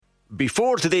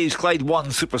Before today's Clyde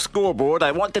One Super Scoreboard,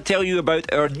 I want to tell you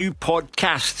about our new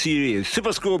podcast series,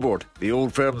 Super Scoreboard, the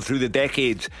old firm through the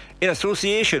decades, in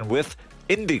association with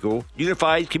Indigo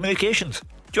Unified Communications.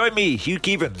 Join me, Hugh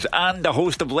Keevins, and a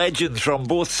host of legends from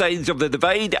both sides of the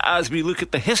divide as we look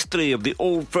at the history of the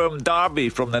Old Firm derby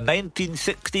from the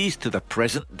 1960s to the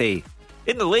present day.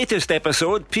 In the latest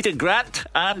episode, Peter Grant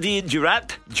and Ian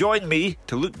Durant join me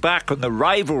to look back on the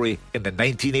rivalry in the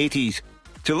 1980s.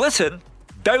 To listen,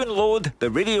 download the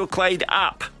Radio Clyde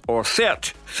app or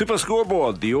search Super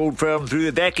Scoreboard, the Old Firm through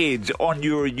the decades, on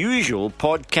your usual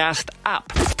podcast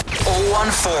app.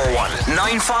 0141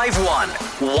 951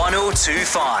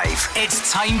 1025.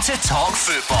 It's time to talk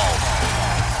football.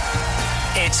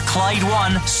 It's Clyde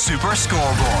One Super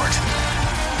Scoreboard.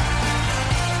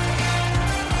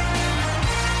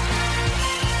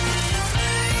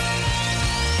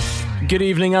 Good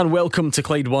evening and welcome to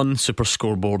Clyde One Super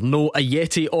Scoreboard. No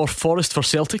Ajeti or Forest for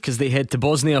Celtic as they head to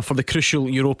Bosnia for the crucial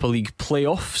Europa League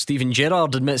playoff. Steven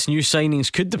Gerrard admits new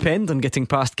signings could depend on getting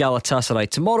past Galatasaray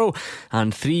tomorrow,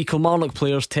 and 3 Kilmarnock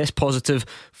players test positive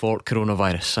for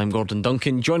coronavirus. I'm Gordon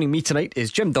Duncan. Joining me tonight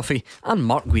is Jim Duffy and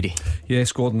Mark Guidi.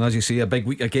 Yes, Gordon, as you say, a big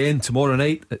week again tomorrow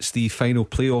night. It's the final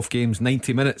playoff games,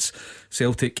 90 minutes.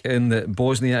 Celtic in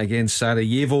Bosnia against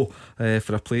Sarajevo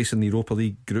for a place in the Europa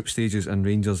League group stages, and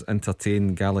Rangers entertain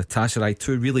Galatasaray.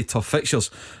 2 really tough fixtures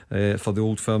for the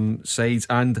Old Firm sides,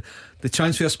 and the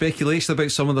transfer speculation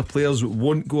about some of the players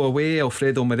won't go away.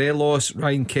 Alfredo Morelos,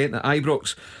 Ryan Kent at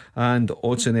Ibrox, and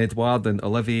Odsonne Edouard and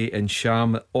Olivier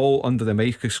Ncham, all under the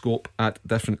microscope at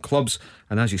different clubs.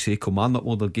 And as you say, Kilmarnock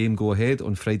will their game go ahead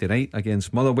on Friday night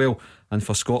against Motherwell. And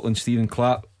for Scotland, Stephen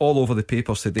Clarke all over the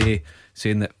papers today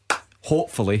saying that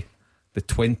hopefully the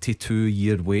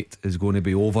 22-year wait is going to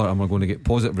be over and we're going to get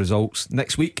positive results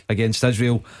next week against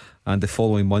Israel and the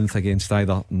following month against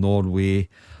either Norway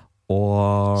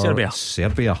or Serbia.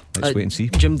 Let's wait and see.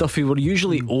 Jim Duffy, we're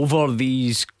usually over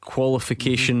these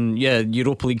qualification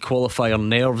Europa League qualifier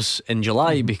nerves in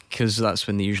July because that's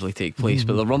when they usually take place,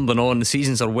 but they're rumbling on. The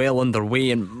seasons are well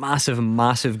underway and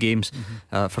massive games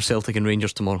for Celtic and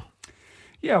Rangers tomorrow.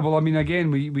 Yeah, well, I mean, again,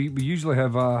 we usually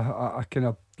have a kind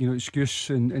of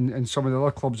excuse in some of the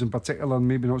other clubs in particular, and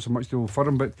maybe not so much the Old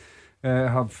Firm, but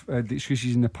have the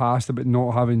excuses in the past about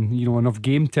not having enough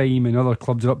game time, and other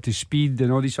clubs are up to speed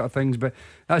and all these sort of things. But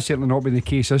that's certainly not been the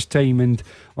case this time, and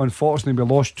unfortunately we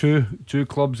lost two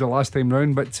clubs the last time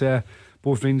round. But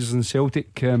both Rangers and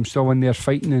Celtic still in there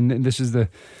fighting, and this is the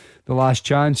last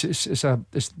chance.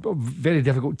 It's very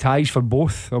difficult ties for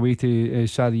both, away to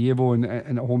Sarajevo and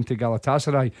at home to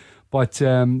Galatasaray. But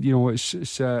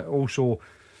it's also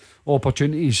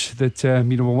opportunities that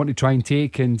we want to try and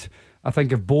take. And I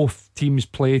think if both teams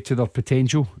play to their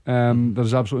potential,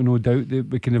 there's absolutely no doubt that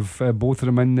we can have both of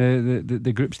them in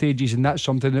the group stages, and that's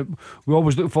something that we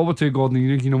always look forward to, Gordon.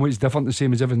 It's different, the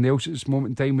same as everything else at this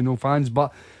moment in time with no fans,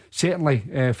 but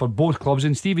certainly for both clubs.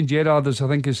 And Steven Gerrard, as I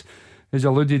think is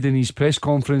alluded in his press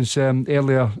conference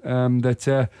earlier,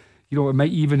 that it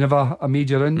might even have a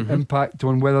major impact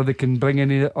on whether they can bring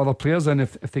any other players in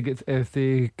if they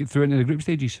get through into the group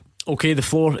stages. Okay, the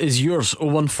floor is yours.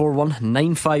 0141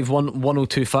 951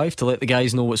 1025 to let the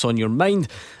guys know what's on your mind.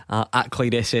 At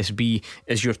Clyde SSB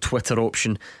is your Twitter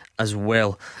option as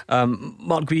well.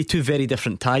 Mark, we 2 very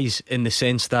different ties in the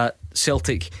sense that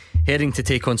Celtic heading to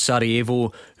take on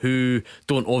Sarajevo, who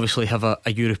don't obviously have a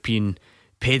European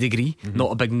pedigree,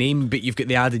 not a big name, but you've got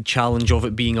the added challenge of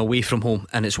it being away from home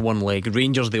and it's one leg.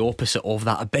 Rangers the opposite of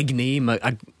that, a big name,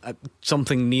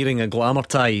 something nearing a glamour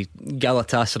tie,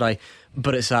 Galatasaray,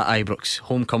 but it's at Ibrox,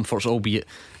 home comforts, albeit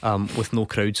with no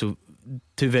crowd. So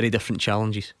 2 very different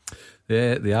challenges.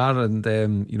 Yeah, they are. And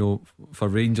for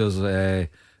Rangers,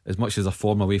 as much as a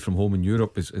form away from home in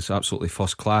Europe is absolutely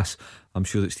first class, I'm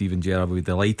sure that Steven Gerrard will be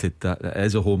delighted that it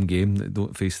is a home game, that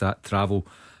don't face that travel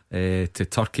to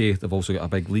Turkey. They've also got a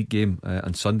big league game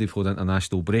on Sunday before the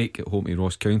international break at home to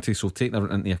Ross County. So taking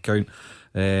that into account,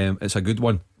 it's a good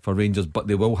one for Rangers, but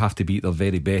they will have to be at their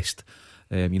very best.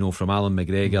 From Alan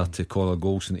McGregor to Conor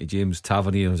Golson to James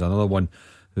Tavernier, who's another one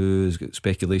who's got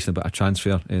speculation about a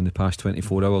transfer in the past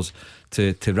 24 hours,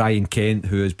 to Ryan Kent,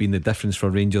 who has been the difference for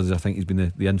Rangers. I think he's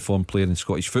been the informed player in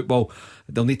Scottish football.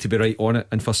 They'll need to be right on it.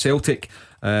 And for Celtic,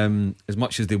 as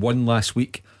much as they won last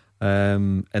week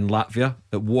in Latvia,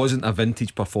 it wasn't a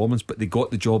vintage performance, but they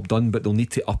got the job done. But they'll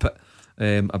need to up it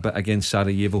a bit against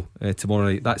Sarajevo tomorrow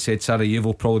night. That said, Sarajevo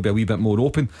will probably be a wee bit more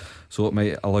open, so it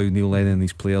might allow Neil Lennon and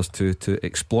these players to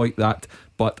exploit that.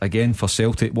 But again, for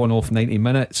Celtic, 1 off 90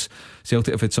 minutes.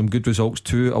 Celtic have had some good results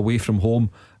too away from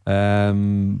home,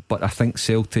 but I think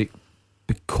Celtic,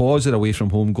 because they're away from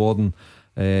home, Gordon,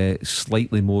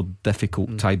 slightly more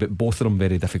difficult tie, but both of them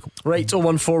very difficult. Right,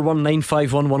 0141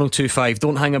 951 1025.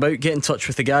 Don't hang about, get in touch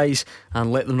with the guys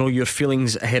and let them know your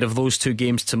feelings ahead of those two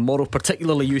games tomorrow,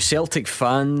 particularly you Celtic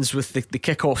fans. With the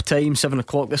kick-off time, 7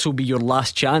 o'clock, this will be your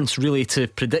last chance really to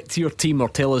predict your team or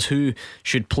tell us who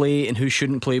should play and who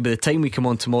shouldn't play. By the time we come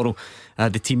on tomorrow,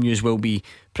 the team news will be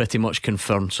pretty much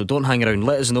confirmed, so don't hang around.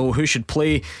 Let us know who should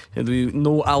play. We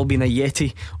know Albin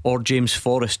Ayeti or James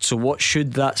Forrest, so what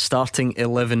should that starting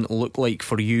 11 look like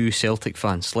for you Celtic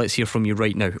fans? Let's hear from you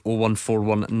right now.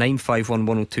 0141 951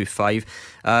 1025.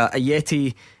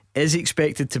 Ayeti is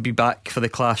expected to be back for the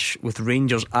clash with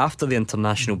Rangers after the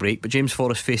international break, but James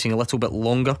Forrest facing a little bit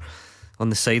longer on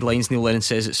the sidelines. Neil Lennon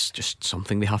says it's just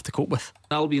something they have to cope with.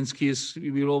 In Albion's case,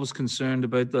 we were always concerned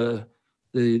about the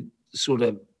sort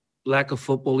of lack of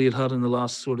football he had in the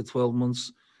last sort of 12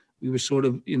 months. We were sort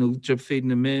of, drip feeding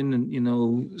him in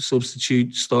and,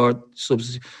 substitute,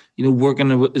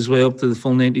 working his way up to the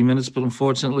full 90 minutes. But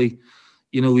unfortunately,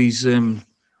 he's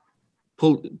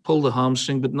pulled a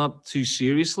hamstring, but not too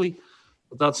seriously.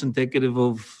 But that's indicative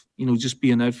of, just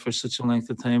being out for such a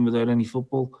length of time without any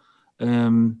football.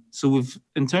 So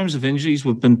in terms of injuries,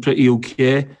 we've been pretty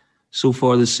okay so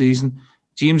far this season.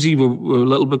 Jamesy, we're a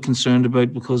little bit concerned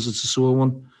about because it's a sore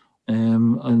one.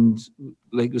 And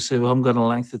like we said, we haven't got a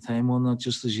length of time on that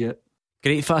just as yet.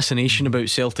 Great fascination about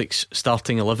Celtic's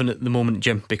starting 11 at the moment,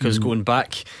 Jim, because going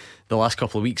back the last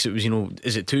couple of weeks, it was,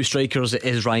 is it two strikers?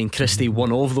 Is Ryan Christie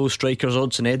one of those strikers?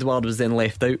 Odsonne Edouard was then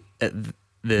left out at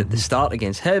the start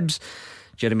against Hibs.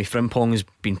 Jeremy Frimpong has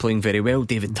been playing very well.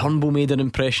 David Turnbull made an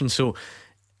impression. So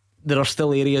there are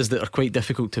still areas that are quite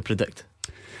difficult to predict.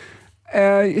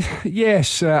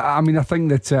 Yes, I think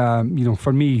that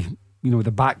for me,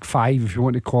 the back five, if you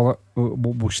want to call it,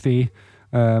 will stay.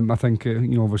 I think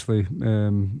obviously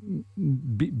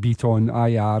Beaton,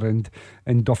 IR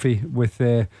and Duffy with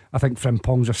I think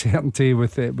Frimpong's a certainty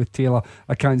with Taylor.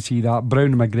 I can't see that.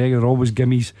 Brown and McGregor are always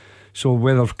gimmies, so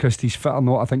whether Christie's fit or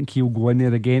not, I think he'll go in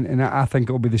there again, and I think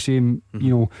it'll be the same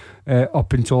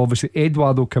up until obviously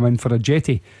Edouard will come in for a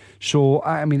Jetty. So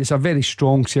it's a very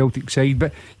strong Celtic side,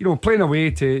 but playing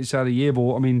away to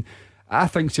Sarajevo, I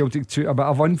think Celtic took a bit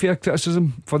of unfair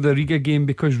criticism for the Riga game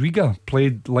because Riga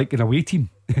played like an away team.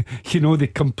 They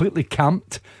completely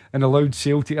camped and allowed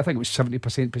Celtic, I think it was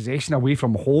 70% possession away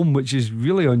from home, which is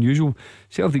really unusual.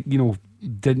 Celtic,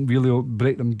 didn't really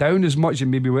break them down as much and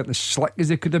maybe weren't as slick as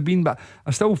they could have been, but I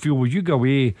still feel when you go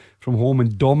away from home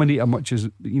and dominate a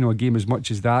game as much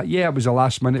as that, yeah, it was a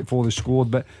last minute before they scored,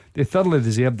 but they thoroughly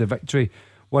deserved the victory.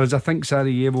 Whereas I think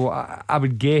Sarajevo, I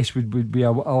would guess would be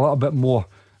a little bit more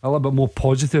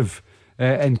positive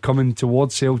in coming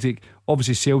towards Celtic.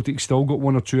 Obviously Celtic still got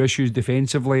one or two issues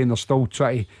defensively and they're still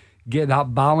trying to get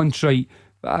that balance right,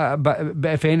 but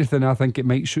if anything, I think it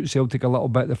might suit Celtic a little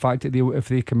bit, the fact that if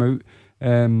they come out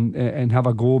and have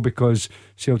a go, because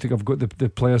Celtic have got the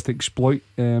players to exploit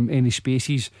any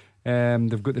spaces.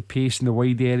 They've got the pace in the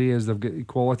wide areas, they've got the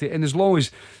quality, and as long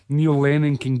as Neil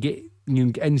Lennon can get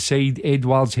inside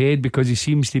Edouard's head, because he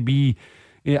seems to be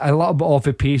a little bit off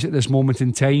the pace at this moment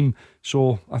in time.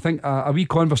 So I think a wee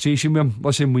conversation with him.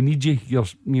 Listen, we need you.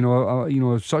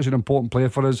 You're such an important player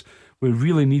for us. We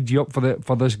really need you up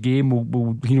for this game.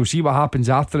 We'll see what happens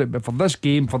after it. But for this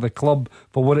game, for the club,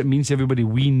 for what it means to everybody,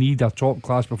 we need a top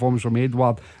class performance from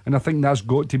Edouard. And I think that's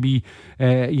got to be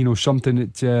something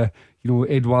that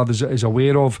Edouard is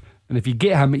aware of. And if you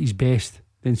get him at his best,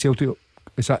 then Celtic,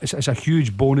 it's a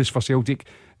huge bonus for Celtic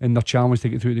in their challenge to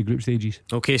get through the group stages.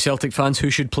 Okay, Celtic fans, who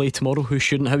should play tomorrow, who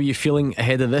shouldn't? How are you feeling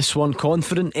ahead of this one?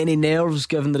 Confident? Any nerves,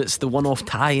 given that it's the one-off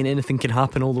tie and anything can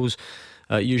happen? All those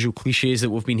usual cliches that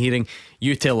we've been hearing.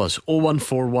 You tell us.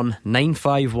 0141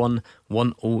 951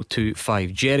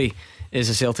 1025. Jerry is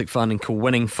a Celtic fan and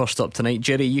co-winning first up tonight.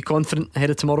 Jerry, you confident ahead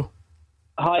of tomorrow?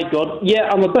 Hi, God. Yeah,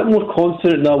 I'm a bit more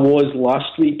confident than I was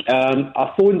last week.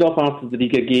 I phoned up after the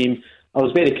Riga game. I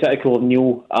was very critical of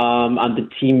Neil and the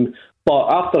team, but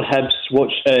after Hibs,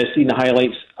 seeing the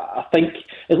highlights, I think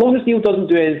as long as Neil doesn't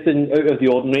do anything out of the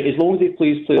ordinary, as long as he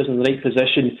plays players in the right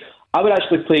position, I would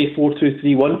actually play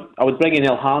 4-2-3-1. I would bring in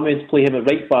El Hamid, play him at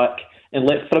right back, and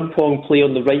let Frimpong play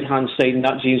on the right hand side in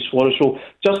that James Forrest role.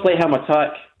 Just let him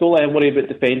attack. Don't let him worry about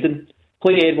defending.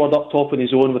 Play Edouard up top on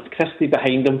his own with Christie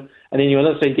behind him, and then on the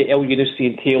other side get El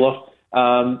Yunusi and Taylor.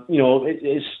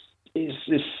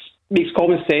 It makes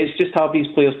common sense. Just have these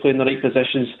players play in the right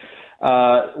positions.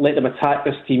 Let them attack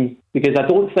this team, because I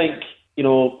don't think, I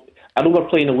know we're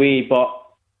playing away, but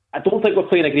I don't think we're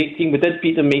playing a great team. We did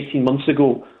beat them 18 months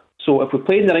ago. So if we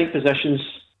play in the right positions,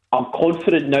 I'm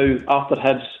confident now after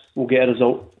Hibs we'll get a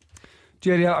result.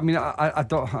 Jerry, I mean, I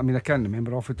don't. I mean, I can't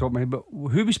remember off the top of my head, but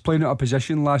who was playing out of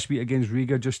position last week against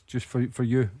Riga? Just for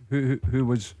you, who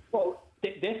was? Well,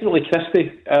 definitely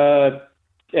Christie,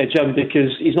 Jim,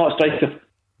 because he's not a striker.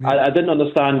 Yeah. I didn't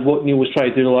understand what Neil was trying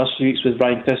to do the last few weeks with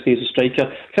Ryan Christie as a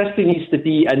striker. Christie needs to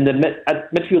be in the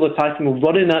midfield attacking,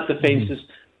 running at defences,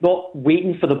 not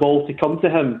waiting for the ball to come to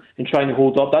him and trying to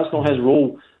hold up. That's not his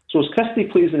role. So as Christie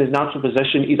plays in his natural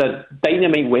position, he's a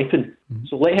dynamite weapon.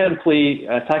 So let him play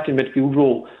attacking midfield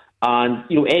role. And,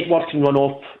 Edward can run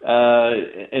off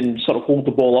and sort of hold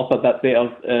the ball up a bit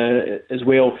better as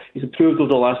well. He's improved over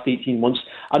the last 18 months.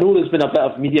 I know there's been a bit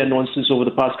of media nonsense over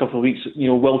the past couple of weeks.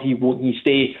 Will he, won't he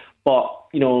stay? But,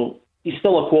 he's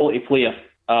still a quality player.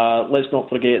 Let's not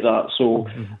forget that. So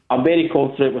I'm very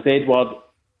confident with Edward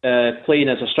playing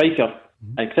as a striker,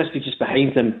 and Christie just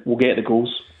behind him will get the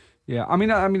goals. Yeah, I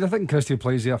mean, I think Christie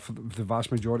plays there for the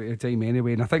vast majority of the time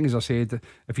anyway. And I think, as I said,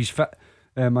 if he's fit,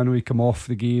 I know he come off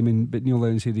the game, but Neil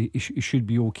Lennon said he should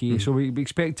be okay. So we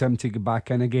expect him to get back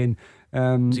in again.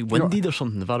 Was he winded or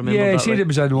something? If I remember, yeah, he that said right? It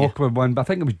was an awkward one, but I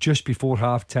think it was just before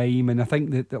half time. And I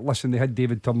think that listen, they had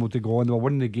David Turnbull to go on. They were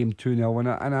winning the game 2-0,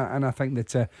 and I think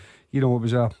that it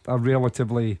was a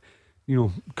relatively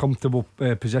comfortable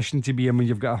position to be in when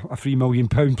you've got a £3 million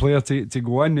player to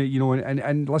go in.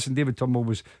 And listen, David Turnbull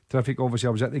was terrific. Obviously,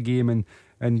 I was at the game,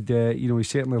 and he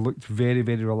certainly looked very,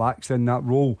 very relaxed in that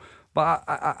role. But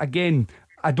again,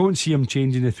 I don't see him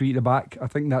changing the three at the back. I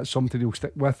think that's something he'll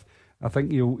stick with. I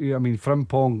think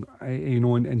Frimpong,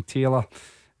 and Taylor,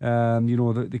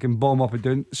 they can bomb up and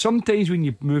down. Sometimes when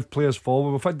you move players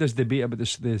forward, we've had this debate about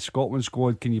the Scotland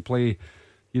squad. Can you play,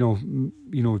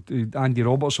 Andy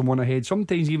Robertson one ahead?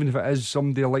 Sometimes, even if it is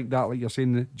somebody like that, like you're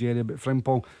saying, Jerry, about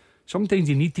Frimpong, sometimes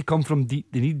they need to come from deep.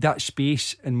 They need that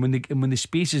space, and when the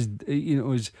space is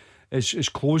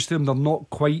close to them, they're not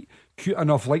quite cute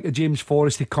enough, like a James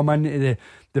Forrest, to come into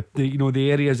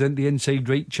the areas in the inside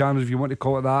right channels, if you want to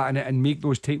call it that, and make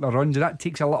those type of runs. And that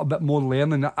takes a little bit more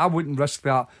learning. I wouldn't risk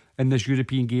that in this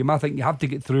European game. I think you have to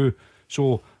get through.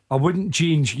 So I wouldn't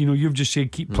change. You've just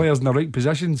said keep players in the right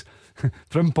positions.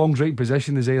 Frimpong's right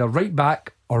position is either right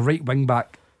back or right wing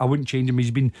back. I wouldn't change him.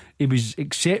 He was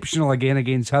exceptional again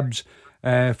against Hibs.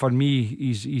 For me,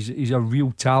 he's a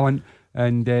real talent.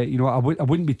 And I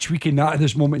wouldn't be tweaking that at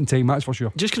this moment in time, that's for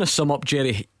sure. Just going to sum up,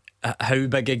 Jerry, how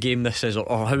big a game this is,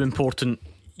 or how important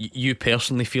you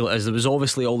personally feel it is. There was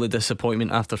obviously all the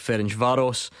disappointment after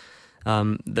Ferencvaros.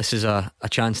 This is a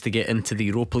chance to get into the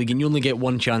Europa League, and you only get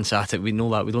one chance at it. We know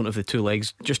that. We don't have the two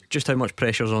legs. Just how much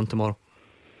pressure's on tomorrow?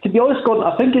 To be honest, Gordon,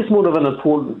 I think it's more of an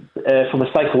important, from a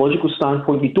psychological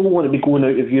standpoint. You don't want to be going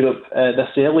out of Europe this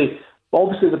early. But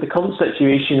obviously, with the current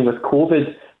situation with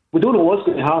COVID, we don't know what's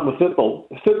going to happen with football.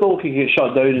 Football can get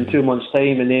shut down in 2 months'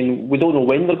 time, and then we don't know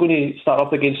when they're going to start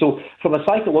up again. So from a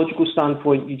psychological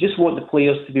standpoint, you just want the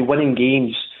players to be winning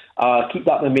games, keep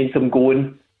that momentum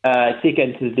going, take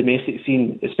it into the domestic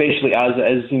scene, especially as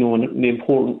it is, an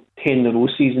important 10-in-a-row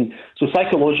season. So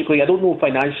psychologically, I don't know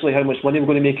financially how much money we're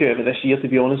going to make out of it this year, to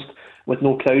be honest, with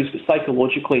no crowds, but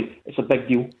psychologically, it's a big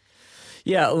deal.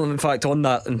 Yeah, well, in fact, on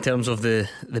that, in terms of the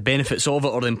benefits of it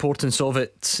or the importance of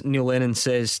it, Neil Lennon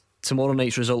says tomorrow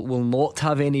night's result will not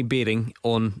have any bearing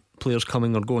on players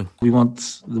coming or going. We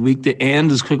want the week to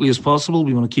end as quickly as possible.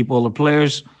 We want to keep all the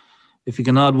players. If we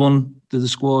can add one to the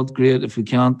squad, great. If we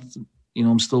can't,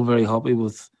 I'm still very happy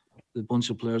with the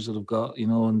bunch of players that I've got,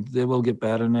 and they will get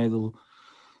better now.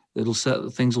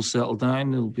 Things will settle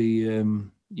down. There'll be, a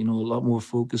lot more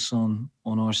focus on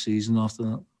our season after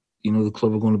that. The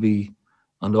club are going to be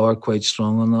and are quite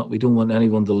strong on that. We don't want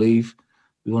anyone to leave.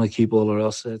 We want to keep all our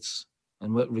assets,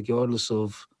 and regardless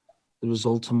of the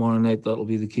result tomorrow night, that'll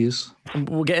be the case. And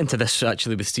we'll get into this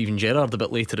actually with Steven Gerrard a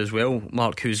bit later as well,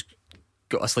 Mark, who's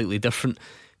got a slightly different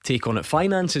take on it.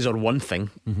 Finances are one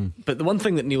thing, but the other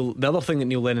thing that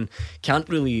Neil Lennon can't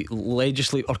really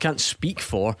legislate or can't speak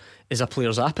for is a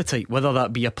player's appetite, whether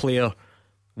that be a player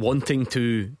wanting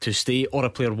to stay or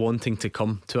a player wanting to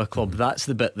come to a club. That's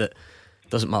the bit that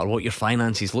doesn't matter what your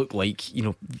finances look like.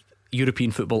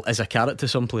 European football is a carrot to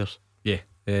some players. Yeah,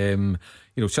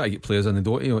 try to get players in the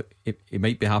door. He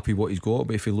might be happy what he's got,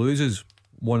 but if he loses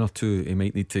one or two, he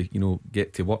might need to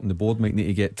get to work, and the board might need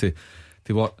to get to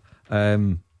work.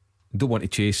 Don't want to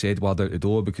chase Edward out the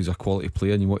door because he's a quality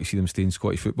player and you want to see them stay in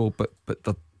Scottish football, but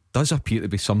there does appear to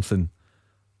be something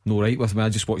no right with him. I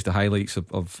just watched the highlights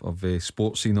of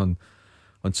Sports Scene on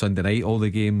Sunday night, all the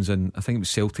games, and I think it was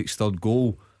Celtic's third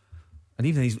goal, And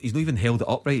even he's not even held it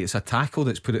upright. It's a tackle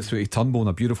that's put it through to Turnbull, and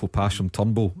a beautiful pass from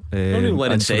Turnbull.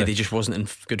 Lennon said he just wasn't in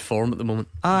good form at the moment.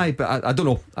 Aye, but I don't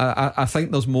know. I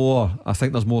think there's more. I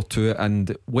think there's more to it.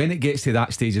 And when it gets to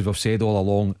that stage, as we've said all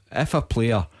along, if a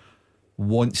player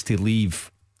wants to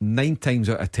leave, 9 times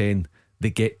out of 10 they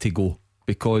get to go,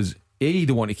 because A, you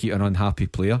don't want to keep an unhappy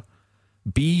player.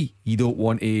 B, you don't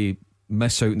want to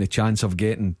miss out on the chance of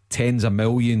getting tens of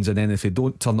millions, and then if they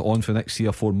don't turn it on for the next 3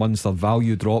 or 4 months, their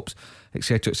value drops,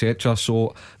 etc, etc.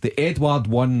 So the Edouard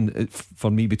one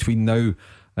for me between now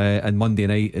and Monday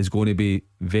night is going to be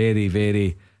very,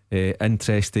 very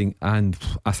interesting, and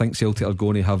I think Celtic are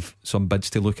going to have some bids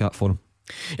to look at for him.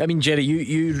 I mean, Jerry,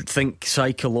 you think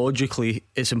psychologically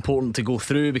it's important to go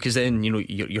through, because then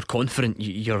you're confident,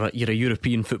 you're a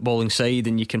European footballing side,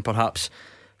 and you can perhaps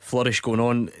flourish going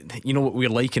on. You know what we're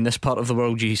like in this part of the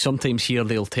world, you sometimes hear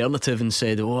the alternative and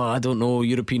said, oh, I don't know,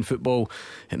 European football,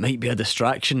 it might be a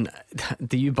distraction.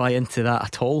 Do you buy into that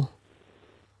at all?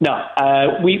 No,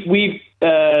 we've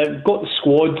got the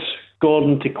squad,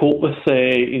 Gordon, to cope with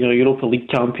Europa League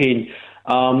campaign.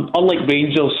 Unlike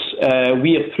Rangers,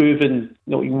 we have proven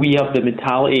we have the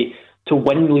mentality to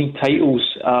win league titles.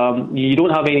 You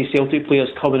don't have any Celtic players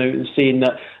coming out and saying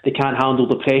that they can't handle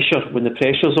the pressure when the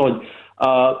pressure's on.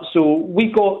 So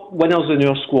we've got winners in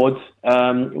our squad.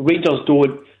 Rangers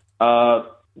don't.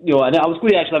 And I was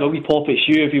going to actually have a wee pop at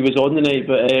Hugh if he was on the night,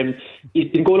 but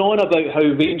he's been going on about how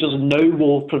Rangers now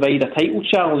will provide a title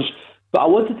challenge. But I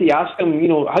wanted to ask him,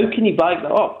 how can he back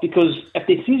that up? Because if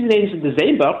the season ends in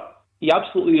December, he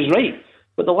absolutely is right.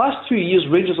 But the last 2 years,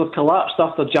 Rangers have collapsed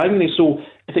after January. So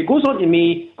if it goes on to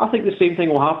May, I think the same thing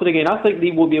will happen again. I think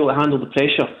they won't be able to handle the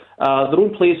pressure. Their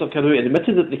own players have come out and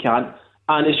admitted that they can't.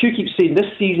 And as you keep saying,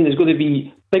 this season is going to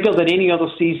be bigger than any other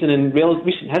season in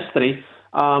recent history.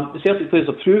 The Celtic players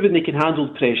have proven they can handle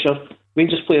the pressure.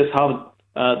 Rangers players haven't.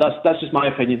 That's just my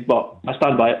opinion, but I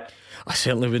stand by it. I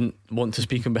certainly wouldn't want to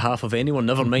speak on behalf of anyone,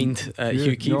 never mind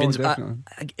Hugh Keevins.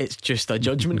 It's just a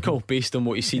judgment call based on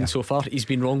what he's seen so far. He's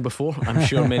been wrong before, I'm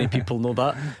sure many people know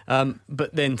that.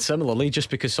 But then similarly, just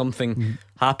because something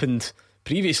happened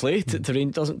previously to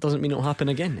Rain doesn't mean it'll happen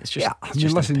again. It's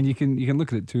just listen, you can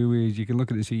look at it two ways. You can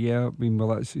look at it and say,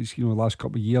 it's the last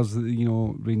couple of years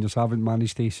that Rangers haven't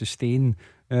managed to sustain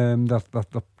their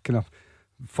kind of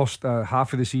first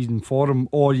half of the season for them,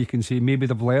 or you can say maybe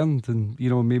they've learned and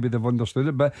maybe they've understood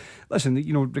it. But listen,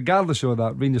 regardless of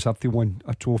that, Rangers have to win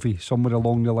a trophy somewhere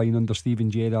along the line under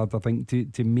Steven Gerrard, I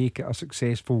think, to make it a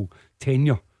successful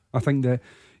tenure. I think that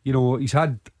he's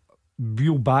had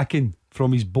real backing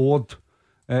from his board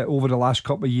over the last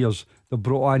couple of years. They've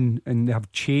brought on and they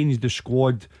have changed the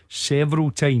squad several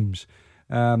times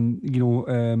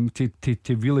to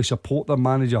really support their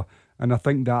manager, and I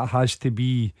think that has to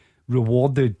be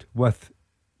rewarded with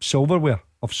silverware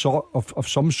of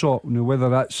some sort, whether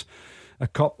that's a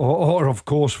cup or of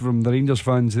course from the Rangers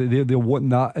fans they'll want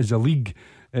that as a league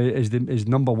is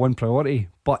number one priority.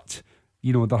 But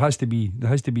there has to be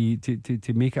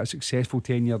to make it a successful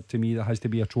tenure. To me, there has to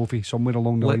be a trophy somewhere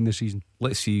along the line this season.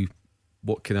 Let's see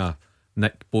what kind of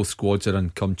nick both squads are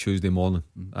in come Tuesday morning,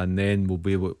 and then we'll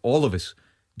be able, all of us,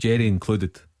 Jerry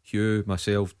included, Hugh,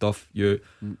 myself, Duff, you,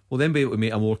 will then be able to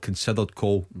make a more considered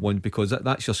call, one, because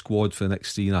that's your squad for the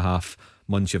next 3.5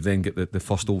 months. You've then got the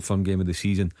first Old Firm game of the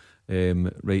season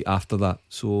right after that.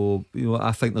 So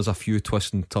I think there's a few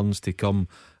twists and turns to come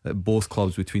at both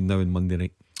clubs between now and Monday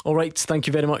night. Alright, thank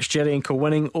you very much, Jerry and Co.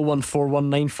 Winning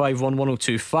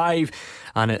 01419511025.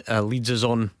 And it leads us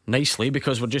on nicely,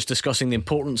 because we're just discussing the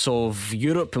importance of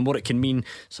Europe and what it can mean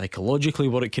psychologically,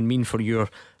 what it can mean for your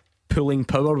pulling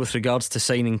power with regards to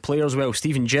signing players. Well,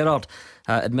 Steven Gerrard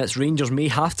admits Rangers may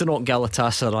have to knock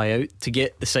Galatasaray out to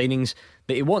get the signings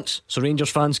that he wants. So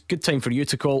Rangers fans, good time for you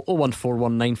to call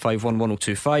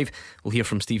 01419511025. We'll hear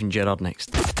from Steven Gerrard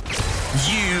next.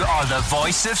 You are the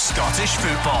voice of Scottish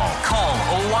football. Call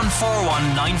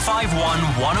 0141 951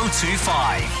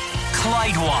 1025.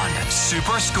 Clyde One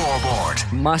Super Scoreboard.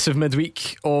 Massive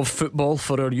midweek of football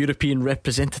for our European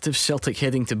representatives. Celtic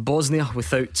heading to Bosnia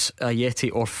without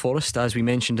Ajeti or Forrest, as we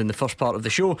mentioned in the first part of the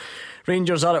show.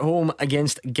 Rangers are at home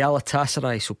against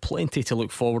Galatasaray, so plenty to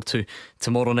look forward to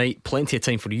tomorrow night. Plenty of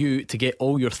time for you to get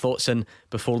all your thoughts in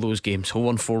before those games.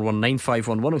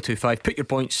 01419511025. Put your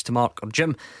points to Mark or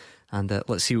Jim, and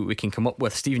let's see what we can come up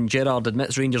with. Steven Gerrard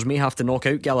admits Rangers may have to knock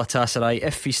out Galatasaray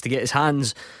if he's to get his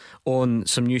hands on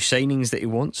some new signings that he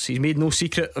wants. He's made no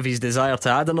secret of his desire to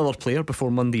add another player before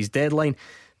Monday's deadline,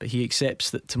 but he accepts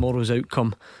that tomorrow's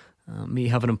outcome may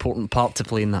have an important part to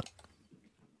play in that.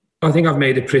 I think I've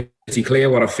made it pretty clear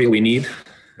what I feel we need,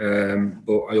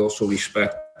 but I also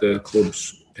respect the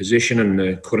club's position and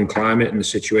the current climate and the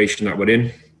situation that we're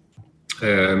in.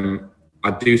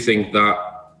 I do think that,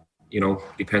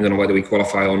 depending on whether we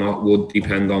qualify or not, would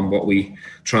depend on what we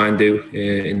try and do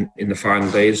in the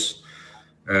final days.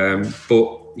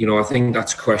 But I think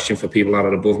that's a question for people that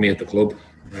are above me at the club.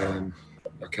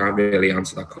 I can't really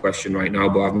answer that question right now,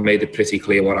 but I've made it pretty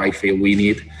clear what I feel we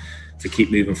need to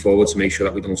keep moving forward to make sure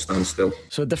that we don't stand still.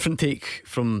 So a different take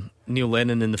from Neil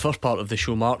Lennon in the first part of the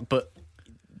show, Mark, but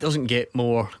it doesn't get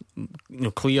more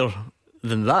clear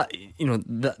than that.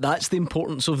 That's the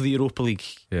importance of the Europa League.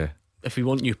 Yeah. If we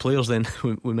want new players, then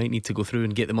we might need to go through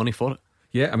and get the money for it.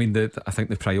 Yeah, I mean, I think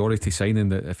the priority signing,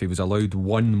 that if he was allowed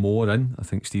one more in, I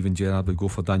think Steven Gerrard would go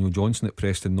for Daniel Johnson at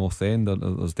Preston North End.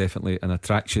 There's definitely an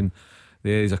attraction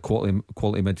there. He's a quality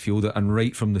midfielder, and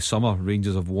right from the summer,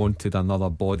 Rangers have wanted another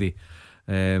body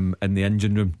in the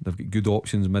engine room. They've got good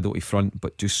options middle to front,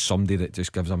 but just somebody that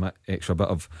just gives them an extra bit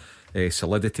of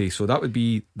solidity. So that would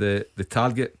be the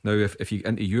target. Now if you get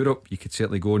into Europe, you could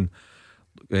certainly go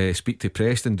and speak to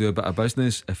Preston, do a bit of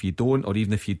business. If you don't, or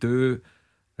even if you do,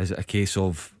 is it a case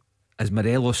of, is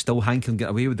Morelos still hankering get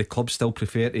away? Would the club still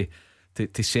prefer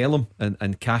to sell him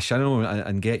and cash in on him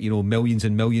and get millions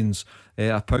and millions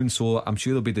of pounds? So I'm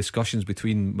sure there'll be discussions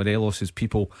between Morelos'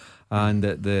 people and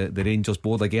the Rangers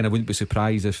board. Again, I wouldn't be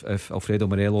surprised if Alfredo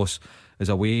Morelos is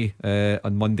away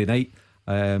on Monday night,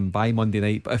 by Monday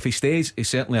night. But if he stays, he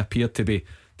certainly appeared to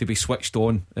be switched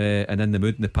on and in the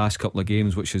mood in the past couple of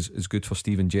games, which is good for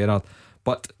Steven Gerrard.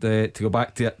 But to go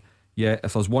back to it, yeah,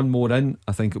 if there's one more in,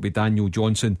 I think it'll be Daniel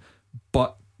Johnson.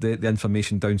 But the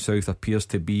information down south appears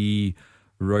to be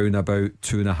round about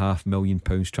 £2.5 million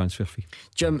transfer fee.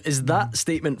 Jim, is that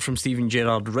statement from Steven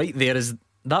Gerrard right there? Is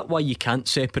that why you can't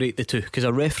separate the two? Because I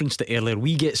referenced it earlier.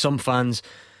 We get some fans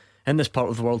in this part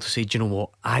of the world to say, do you know what,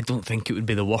 I don't think it would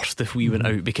be the worst if we went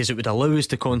out, because it would allow us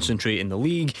to concentrate in the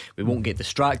league. We won't get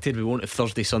distracted. We won't have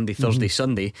Thursday,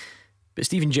 Sunday. But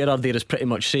Steven Gerrard there is pretty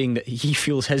much saying that he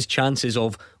feels his chances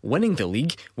of winning the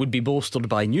league would be bolstered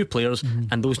by new players,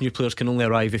 and those new players can only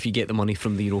arrive if you get the money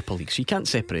from the Europa League. So you can't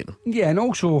separate them. Yeah, and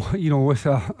also, with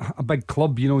a big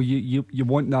club, you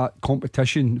want that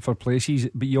competition for places,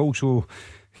 but you also,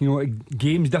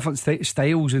 games, different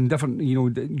styles and different,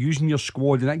 using your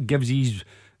squad, and that gives these,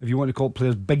 if you want to call it,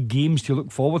 players big games to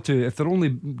look forward to. If they're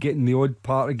only getting the odd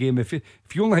part of game, if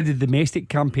you only had a domestic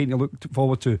campaign to look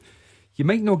forward to, you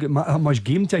might not get that much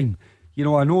game time.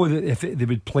 I know that if they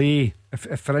would play,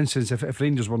 if for instance, if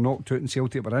Rangers were knocked out and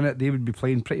Celtic were in it, they would be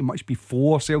playing pretty much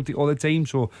before Celtic all the time,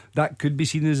 so that could be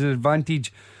seen as an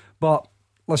advantage. But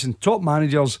listen, top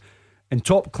managers and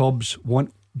top clubs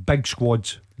want big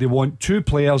squads. They want 2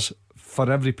 players for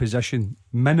every position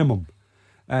minimum.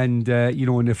 And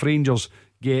and if Rangers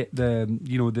get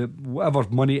the whatever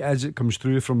money it is that comes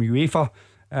through from UEFA,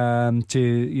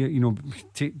 to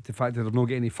take the fact that they're not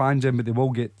getting any fans in, but they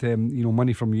will get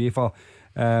money from UEFA,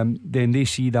 then they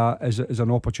see that as an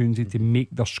opportunity to make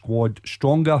their squad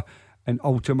stronger and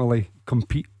ultimately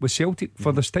compete with Celtic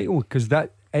for this title,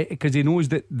 because he knows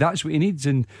that that's what he needs.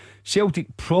 And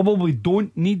Celtic probably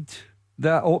don't need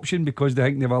that option because they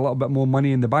think they have a little bit more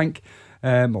money in the bank.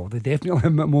 They definitely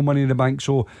have a bit more money in the bank,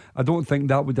 so I don't think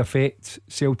that would affect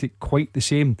Celtic quite the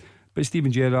same. But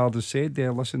Steven Gerrard has said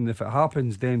there, listen, if it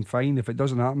happens, then fine. If it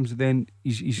doesn't happen, then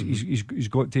he's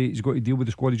got to deal with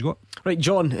the squad he's got. Right,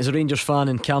 John is a Rangers fan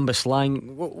in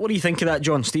Cambuslang. What do you think of that,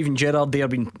 John? Steven Gerrard there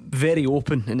been very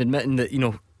open in admitting that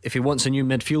if he wants a new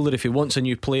midfielder, if he wants a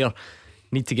new player,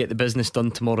 need to get the business done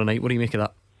tomorrow night. What do you make of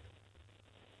that?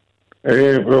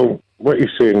 Well, what he's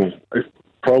saying is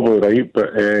probably right,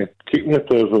 but keeping the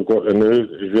players we've got in now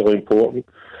is really important.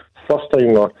 First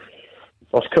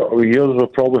couple of years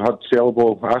we've probably had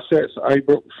sellable assets at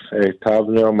Ibrox,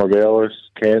 Tavernier, Morelos,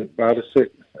 Kent, Barisic,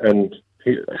 and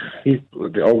he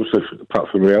obviously, apart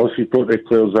from Morelos, he brought the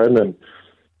players in,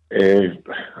 and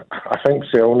I think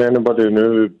selling anybody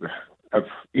now,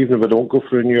 even if we don't go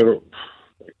through in Europe,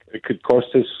 it could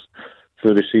cost us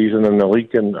for the season in the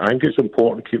league. And I think it's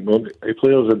important to keep the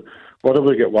players, and whether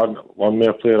we get one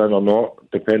more player in or not,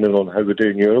 depending on how we do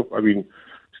in Europe. I mean,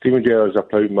 Steven Gerrard is a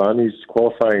proud man. His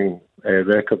qualifying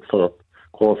record for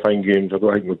qualifying games, I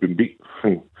don't think we've been beat.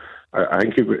 I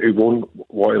think he won't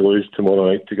want to lose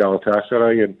tomorrow night to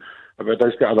Galatasaray, and if it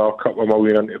does get another couple of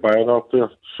million into Bayern up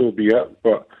there, so be it.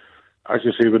 But as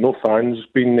you say, with no fans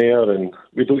being there, and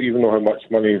we don't even know how much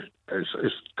money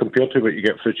is compared to what you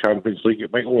get for the Champions League.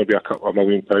 It might only be a couple of £1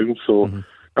 million, so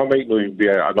that might not even be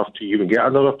enough to even get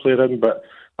another player in. But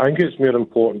I think it's more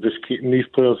important just keeping these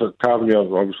players at Tavernier.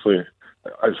 Obviously,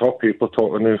 it's hot paper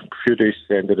talking a few days to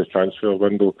the end of the transfer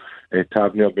window.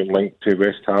 Tavernier been linked to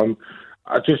West Ham.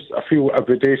 I feel if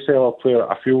they do sell a player,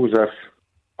 I feel as if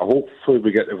hopefully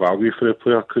we get the value for the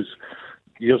player, because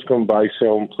years gone by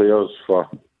selling players for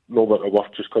no matter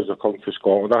what just because they come from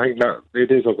Scotland. I think that the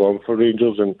days are gone for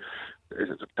Rangers, and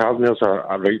Tavernier's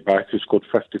a right back who scored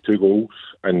 52 goals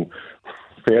and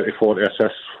 30-40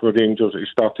 assists for Rangers. He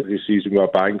started the season with a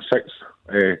bang,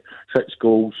 six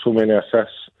goals, so many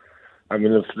assists. I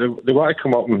mean, if they want to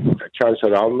come up and chance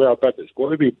around there a bit, it's got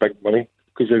to be big money,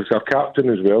 because he's our captain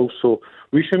as well. So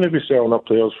we shouldn't be selling our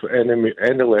players for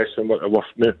any less than what they're worth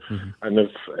now. And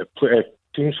if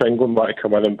teams in England want to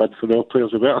come in and bid for their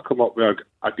players, they better come up with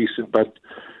a decent bid.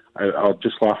 I'll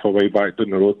just laugh away back down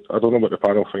the road. I don't know what the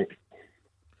panel think.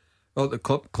 Well, the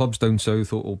clubs down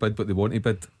south will bid what they want to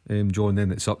bid, John.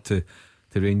 Then it's up to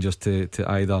Rangers to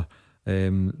either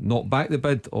not back the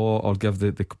bid or give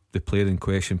the player in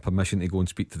question permission to go and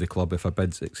speak to the club if a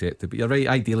bid's accepted. But you're right,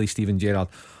 ideally Steven Gerrard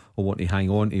will want to hang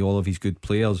on to all of his good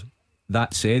players.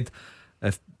 That said,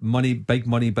 if big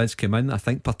money bids come in, I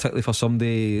think particularly for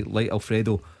somebody like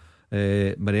Alfredo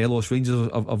Morelos, Rangers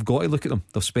have got to look at them.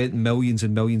 They've spent millions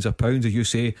and millions of pounds, as you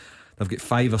say. They've got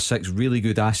 5 or 6 really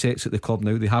good assets at the club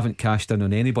now. They haven't cashed in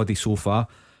on anybody so far,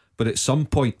 but at some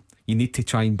point you need to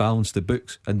try and balance the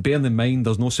books. And bearing in mind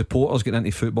there's no supporters getting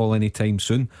into football anytime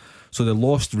soon, so the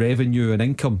lost revenue and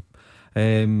income,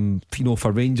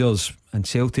 for Rangers and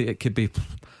Celtic, it could be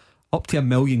up to £1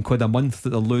 million a month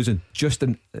that they're losing just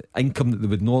in income that they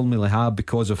would normally have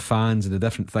because of fans and the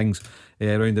different things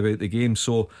around about the game.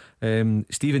 So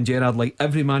Steven Gerrard, like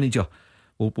every manager,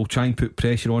 will try and put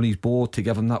pressure on his board to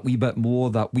give him that wee bit more,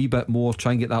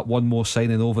 try and get that one more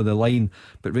signing over the line.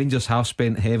 But Rangers have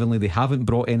spent heavily, they haven't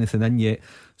brought anything in yet,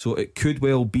 so it could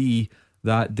well be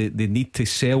that they need to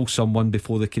sell someone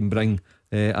before they can bring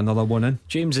another one in.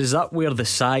 James, is that where the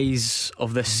size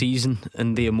of this season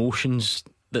and the emotions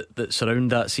that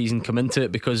surround that season come into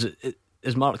it? Because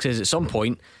as Mark says, at some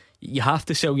point you have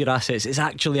to sell your assets. It's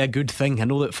actually a good thing. I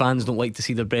know that fans don't like to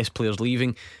see their best players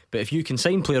leaving, but if you can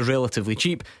sign players relatively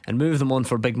cheap and move them on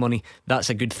for big money, that's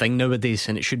a good thing nowadays,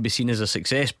 and it should be seen as a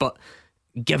success. But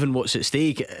given what's at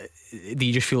stake, do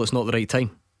you just feel it's not the right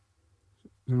time?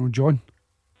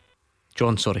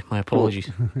 John, sorry, my apologies.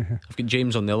 I've got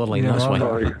James on the other line, that's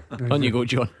why. On you go,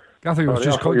 John. I thought you were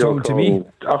just talking to me.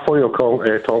 I thought you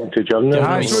were talking to John.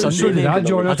 So did I,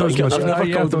 John. I've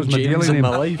never called him James in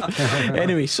my life.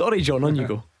 Anyway, sorry, John, on you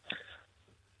go.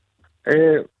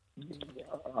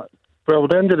 Well, at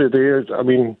the end of the day, I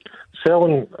mean,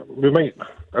 selling,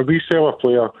 if we sell a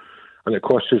player and it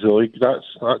costs us the league, that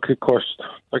could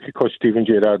cost Steven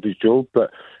Gerrard his job.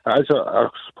 But I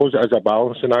suppose it is a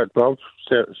balancing act. But I've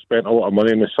spent a lot of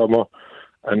money in the summer,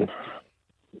 and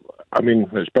I mean,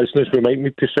 it's business. We might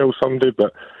need to sell somebody,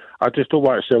 but I just don't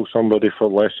want to sell somebody for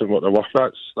less than what they're worth.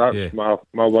 That's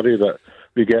my worry, that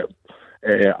we get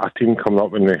a team coming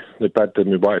up in the bid and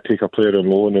we want to take a player on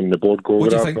loan and the board go. What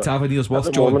do you think Tavernier's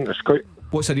worth, John? Moment,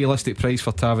 what's a realistic price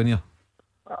for Tavernier?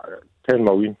 10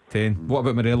 million. 10. What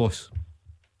about Morelos?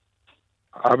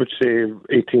 I would say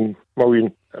 18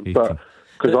 million. 18. But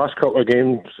because the last couple of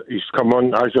games he's come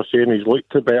on, as you're saying, he's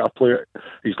looked a better player.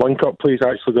 His link-up plays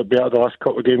actually got better the last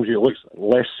couple of games. He looks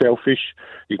less selfish.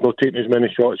 He's not taking as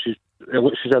many shots. It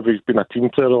looks as if he's been a team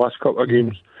player the last couple of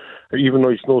games. Even though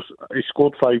he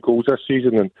scored 5 goals this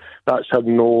season, and that's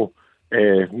him no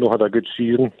had a good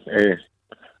season.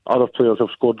 Other players have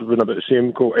scored about the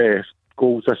same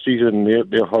goals this season,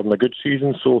 and they're having a good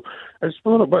season. So it's a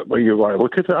little bit where you want to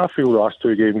look at it. I feel the last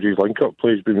 2 games his link-up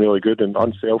play has been really good and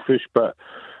unselfish, but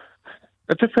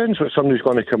it depends what somebody's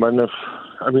going to come in. If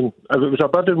it was a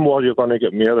bidding war, you're going to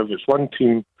get more. If it's one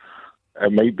team,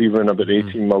 it might be around about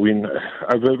 18 million.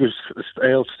 If it was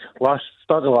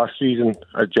start of last season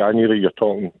at January, you're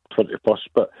talking 20 plus,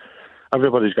 but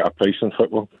everybody's got a price in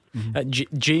football.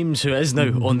 James, who is now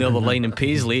on the other line in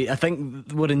Paisley, I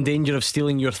think we're in danger of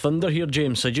stealing your thunder here,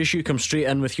 James, so just you come straight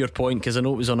in with your point, because I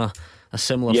know it was on a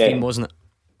similar theme, wasn't it?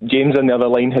 James on the other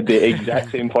line had the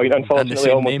exact same point,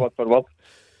 unfortunately, almost word for word.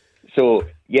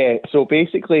 So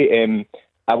basically,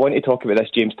 I want to talk about this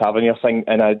James Tavernier thing,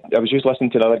 and I was just listening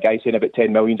to the other guy saying about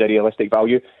 10 million is a realistic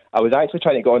value. I was actually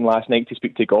trying to go on last night to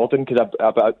speak to Gordon, because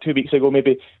about 2 weeks ago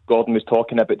maybe, Gordon was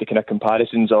talking about the kind of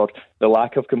comparisons, or the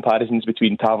lack of comparisons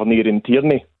between Tavernier and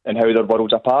Tierney and how they're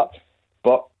worlds apart.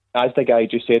 But as the guy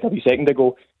just said a wee second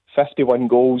ago, 51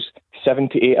 goals,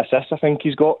 78 assists I think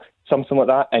he's got, something like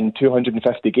that, in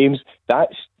 250 games. They're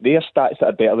stats that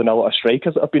are better than a lot of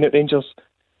strikers that have been at Rangers.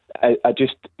 I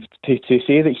just to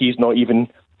say that he's not even,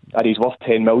 or he's worth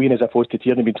 10 million as opposed to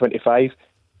Tierney being 25,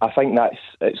 I think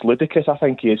it's ludicrous. I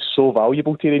think he is so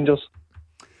valuable to Rangers.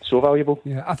 so valuable.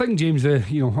 Yeah, I think James,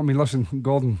 listen,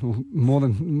 Gordon will more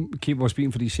than capable of speaking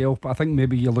for himself, but I think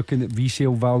maybe you're looking at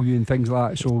resale value and things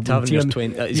like that. So Tavernier's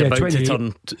 20,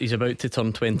 he's about to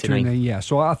turn 29. Yeah,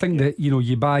 so I think that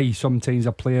you buy sometimes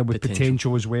a player with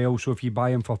potential as well. So if you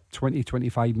buy him for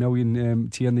 20-25 million,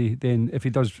 Tierney, then if he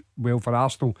does well for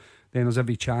Arsenal, then there's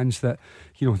every chance that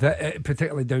that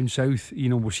particularly down south,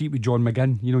 we'll see it with John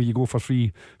McGinn. You go for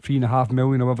 3.5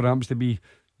 million or whatever it happens to be.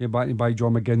 You're back to buy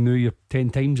John McGinn now, you're 10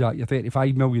 times that, you're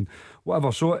 35 million,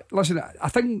 whatever. So listen, I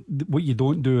think what you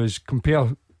don't do is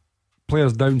compare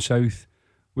players down south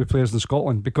with players in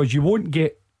Scotland, because you won't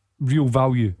get real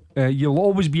value. You'll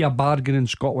always be a bargain in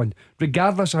Scotland,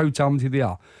 regardless of how talented they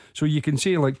are. So you can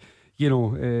say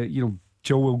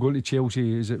Chilwell going to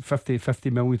Chelsea, is it 50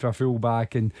 million for a full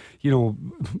back, and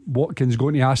Watkins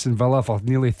going to Aston Villa for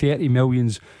nearly 30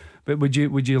 millions. But would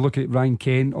you look at Ryan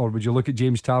Kent, or would you look at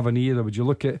James Tavernier, or would you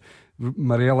look at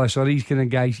Morelos or these kind of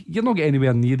guys? You're not getting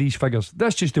anywhere near these figures.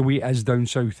 That's just the way it is down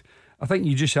south. I think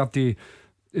you just have to,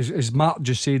 as Mark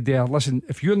just said there, listen,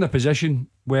 if you're in a position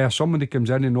where somebody comes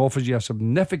in and offers you a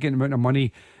significant amount of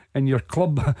money, and your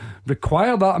club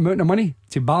require that amount of money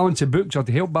to balance the books or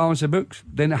to help balance the books,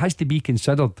 then it has to be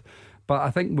considered. But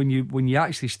I think when you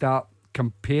actually start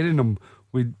comparing them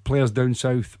with players down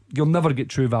south, you'll never get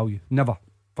true value. Never.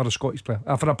 For a Scottish player,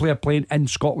 for a player playing in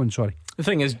Scotland, sorry. The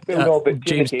thing is,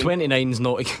 James, 29 is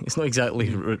not exactly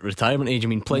retirement age. I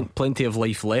mean, plenty of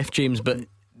life left, James, but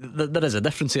there is a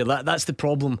difference here. That's the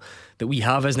problem that we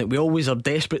have, isn't it? We always are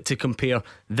desperate to compare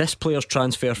this player's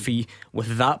transfer fee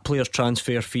with that player's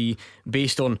transfer fee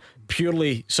based on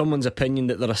purely someone's opinion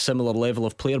that they're a similar level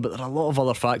of player, but there are a lot of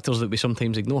other factors that we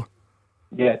sometimes ignore.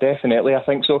 Yeah, definitely, I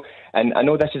think so. And I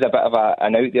know this is a bit of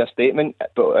an out there statement,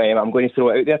 but I'm going to throw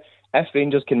it out there. If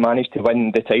Rangers can manage to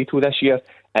win the title this year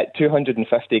at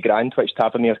 250 grand, which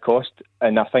Tavernier cost,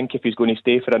 and I think if he's going to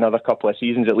stay for another couple of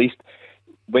seasons at least,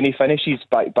 when he finishes,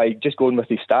 by just going with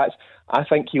his stats, I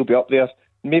think he'll be up there.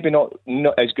 Maybe not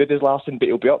as good as Larsson, but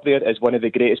he'll be up there as one of the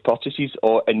greatest purchases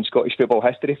in Scottish football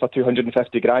history for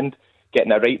 250 grand,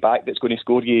 getting a right back that's going to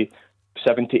score you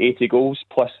 70-80 goals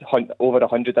plus over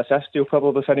 100 assists. He'll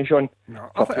probably finish on. No,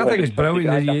 I think it's brilliant.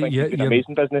 I think it's an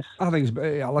amazing business. I think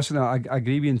listen, I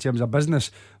agree with you in terms of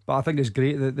business, but I think it's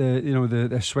great that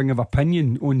the swing of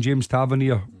opinion on James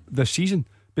Tavernier this season,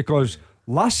 because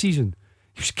last season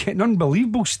he was getting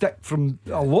unbelievable stick from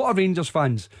a lot of Rangers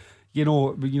fans.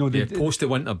 Post the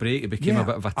winter break, it became a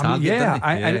bit of a target, didn't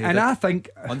he? And I think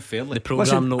unfairly the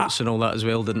programme notes and all that as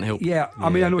well didn't help. I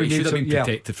mean, I know he should have been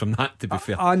protected from that, to be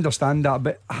fair. I understand that,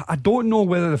 but I don't know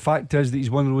whether the fact is that he's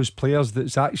one of those players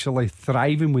that's actually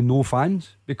thriving with no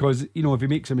fans, because if he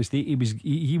makes a mistake,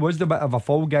 he was the bit of a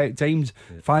fall guy at times.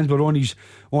 Fans were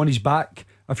on his back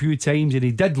a few times, and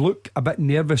he did look a bit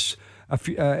nervous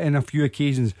in a few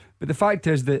occasions. But the fact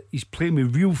is that he's playing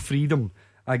with real freedom.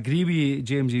 I agree with you,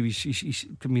 James.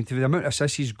 To the amount of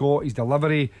assists he's got, his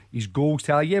delivery, his goals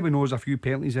tally. Yeah, we know there's a few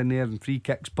penalties in there and free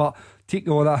kicks, but take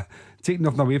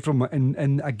nothing away from it.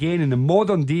 And again, in the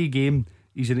modern day game,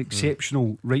 he's an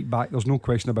exceptional right back. There's no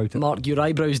question about it. Mark, your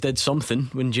eyebrows did something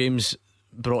when James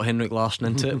brought Henrik Larsson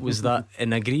into it. Was that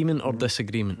an agreement or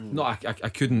disagreement? No, I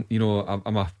couldn't.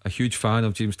 I'm a huge fan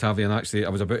of James Tavernier, and actually I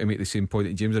was about to make the same point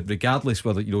that James, regardless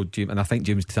whether James, and I think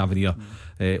James Tavernier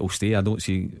will stay. I don't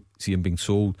see him being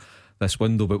sold this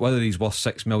window, but whether he's worth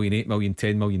 6 million, 8 million,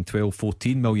 10 million, 12,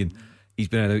 14 million, he's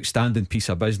been an outstanding piece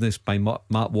of business by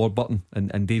Matt Warburton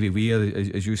and Davy Weir,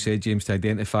 as you said, James, to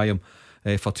identify him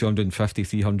for 250,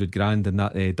 300 grand in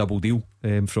that double deal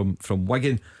from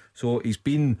Wigan. So he's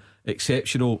been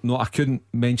exceptional. No, I couldn't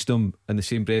mention him in the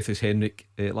same breath as Henrik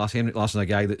Larsson, a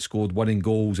guy that scored winning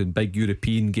goals in big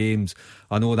European games.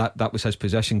 I know that was his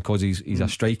position because he's a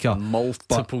striker.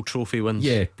 Multiple trophy wins.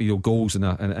 Yeah, goals in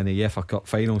a UEFA Cup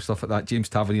final, stuff like that. James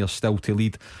Tavernier still to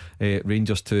lead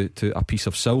Rangers to a piece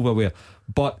of silverware,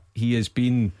 but he has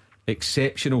been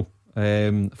exceptional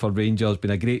for Rangers.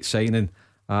 Been a great signing,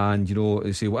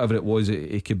 and say whatever it was,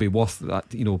 it could be worth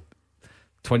that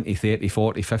 20, 30,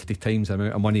 40, 50 times the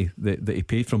amount of money that he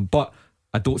paid from. But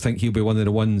I don't think he'll be one of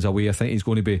the ones away. I think he's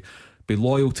going to be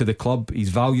loyal to the club. He's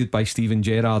valued by Steven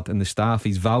Gerrard and the staff.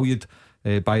 He's valued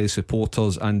by the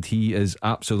supporters, and he is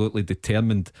absolutely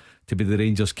determined to be the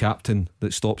Rangers captain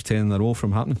that stops 10 in a row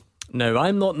from happening. Now,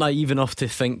 I'm not naive enough to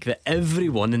think that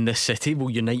everyone in this city will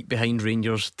unite behind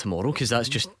Rangers tomorrow, because that's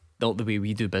just not the way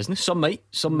we do business. Some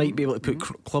might be able to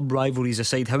put club rivalries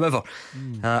aside. However,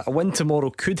 a win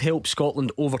tomorrow could help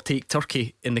Scotland overtake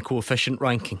Turkey in the coefficient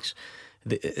rankings.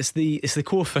 It's the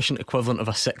coefficient equivalent of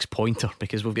a 6-pointer,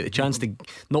 because we've got the chance to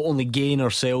not only gain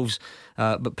ourselves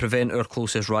but prevent our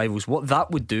closest rivals. What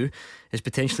that would do is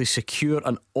potentially secure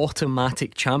an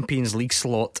automatic Champions League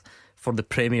slot for the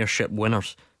Premiership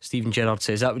winners. Stephen Gerrard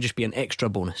says that would just be an extra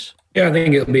bonus. Yeah, I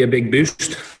think it'll be a big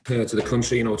boost to the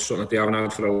country. It's something that they haven't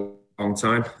had for a long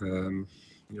time.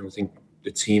 I think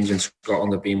the teams in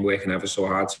Scotland have been working ever so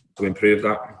hard to improve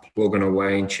that, plugging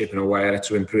away and chipping away at it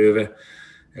to improve it.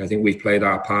 I think we've played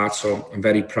our part, so I'm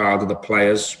very proud of the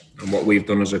players and what we've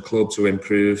done as a club to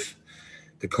improve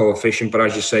the coefficient. But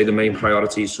as you say, the main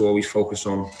priority is to always focus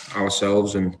on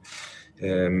ourselves, and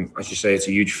as you say, it's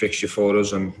a huge fixture for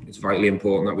us, and it's vitally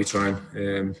important that we try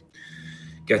and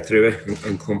get through it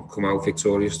and come out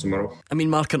victorious tomorrow. I mean,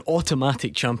 Mark, an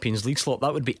automatic Champions League slot,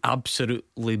 that would be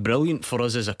absolutely brilliant for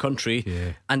us as a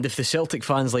country. And if the Celtic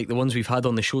fans, like the ones we've had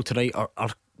on the show tonight, are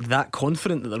that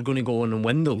confident that they're going to go on and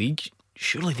win the league,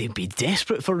 surely they'd be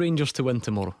desperate for Rangers to win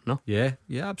tomorrow, no? Yeah,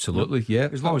 absolutely. Yeah,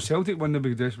 as long as Celtic win, they'll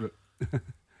be desperate.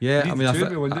 Yeah, I mean,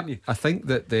 I think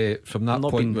that from that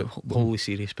point, not being wholly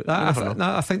serious, but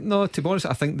I think no. To be honest,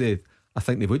 I think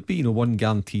they would be. One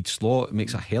guaranteed slot, it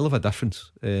makes a hell of a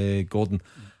difference, Gordon.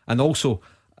 And also,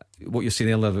 what you're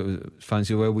saying earlier,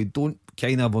 fancy, well, we don't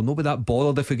we're not be that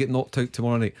bothered if we get knocked out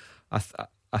tomorrow night.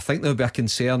 I think there would be a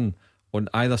concern on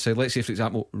either side. Let's say, for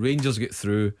example, Rangers get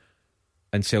through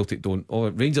and Celtic don't.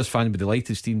 Rangers fan would be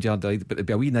delighted, Steven Gerrard delighted, but there'd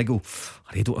be a wee niggle.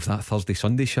 They don't have that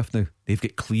Thursday-Sunday shift now. They've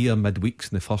got clear midweeks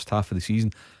in the first half of the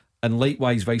season, and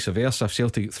likewise vice versa. If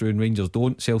Celtic get through and Rangers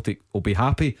don't, Celtic will be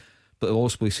happy, but they'll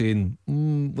also be saying,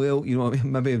 well,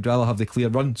 maybe I'd rather have the clear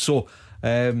run. So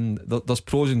there's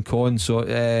pros and cons. So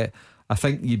I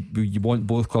think you want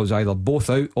both clubs either both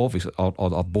out, obviously,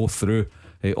 or both through,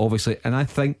 obviously. And I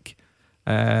think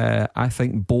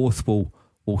both will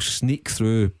sneak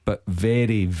through, but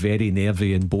very, very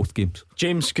nervy in both games.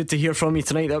 James, good to hear from you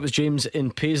tonight. That was James in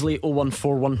Paisley.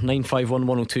 0141 951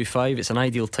 1025. It's an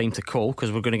ideal time to call because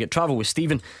we're going to get travel with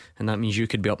Stephen, and that means you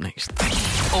could be up next.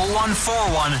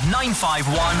 0141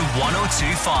 951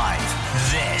 1025.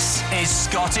 This is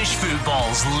Scottish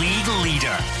football's league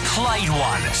leader, Clyde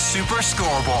One Super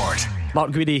Scoreboard.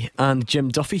 Mark Guidi and Jim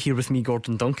Duffy here with me,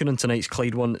 Gordon Duncan, on tonight's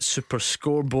Clyde One Super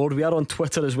Scoreboard. We are on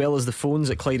Twitter as well as the phones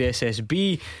at Clyde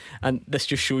SSB, and this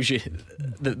just shows you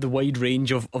the wide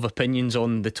range of opinions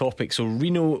on the topic. So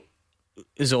Reno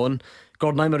is on.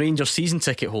 Gordon, I'm a Rangers season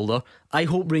ticket holder. I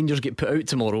hope Rangers get put out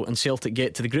tomorrow and Celtic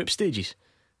get to the group stages.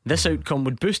 This outcome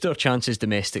would boost our chances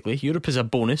domestically. Europe is a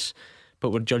bonus, but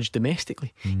we're judged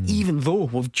domestically. Even though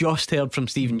we've just heard from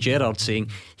Stephen Gerrard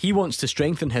saying he wants to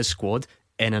strengthen his squad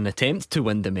in an attempt to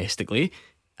win domestically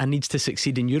and needs to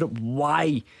succeed in Europe.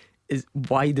 Why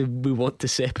do we want to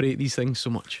separate these things so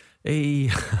much?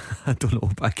 I don't know,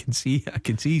 but I can see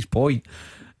his point.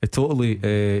 I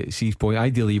totally see his point.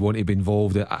 Ideally you want to be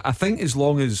involved. I think as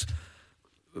long as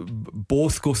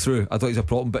both go through, I don't think it's a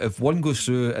problem. But if one goes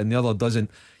through and the other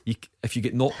doesn't, if you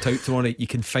get knocked out tomorrow night, you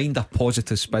can find a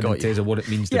positive spin in terms of what it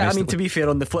means domestically. I mean, to be fair,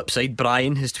 on the flip side,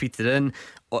 Brian has tweeted in,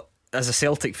 as a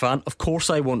Celtic fan, of course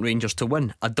I want Rangers to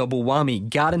win. A double whammy,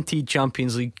 guaranteed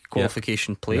Champions League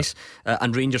qualification place,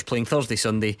 and Rangers playing Thursday,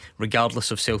 Sunday,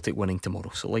 regardless of Celtic winning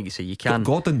tomorrow. So like you say, you can.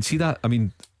 Gordon, see that? I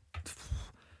mean,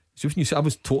 I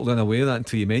was totally unaware of that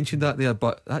until you mentioned that there.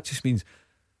 But that just means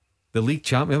the league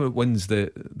champion wins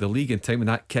the league in time when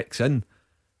that kicks in.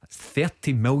 That's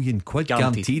 30 million quid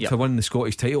guaranteed for winning the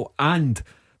Scottish title. And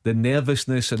the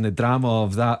nervousness and the drama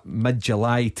of that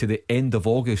mid-July to the end of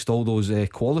August, all those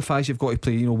qualifiers you've got to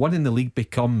play. Winning the league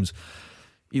becomes,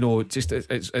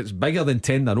 it's bigger than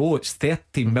 10 in a row. It's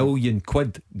 30 million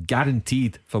quid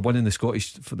guaranteed for winning the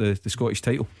Scottish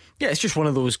title. Yeah, it's just one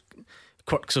of those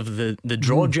quirks of the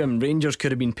draw, Jim. Rangers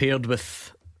could have been paired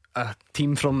with a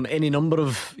team from any number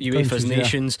of UEFA's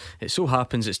nations. It so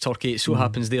happens it's Turkey. It so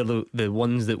happens they're the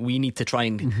ones that we need to try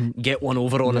and get one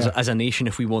over on as a nation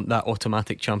if we want that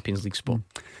automatic Champions League spot.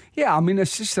 Yeah, I mean,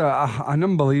 it's just an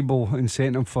unbelievable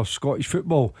incentive for Scottish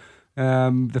football.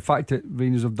 The fact that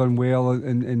Rangers have done well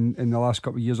in the last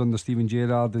couple of years under Stephen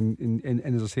Gerrard,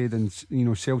 and as I said, and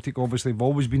Celtic obviously have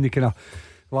always been the kind of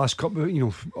last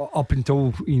couple, up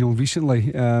until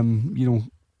recently,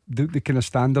 the kind of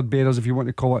standard bearers, if you want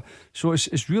to call it. So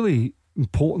it's really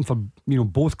important for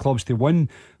both clubs to win.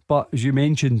 But as you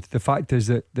mentioned, the fact is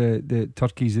that the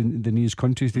Turkey's in the nearest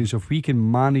countries there. So if we can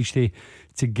manage to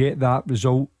get that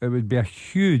result, it would be a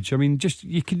huge. I mean, just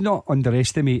you cannot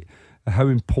underestimate how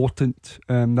important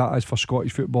that is for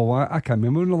Scottish football. I can't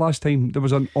remember when the last time there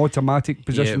was an automatic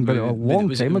position, but a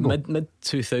long time ago. Mid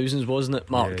 2000s, wasn't it,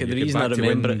 Mark? The reason I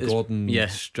remember it is Gordon,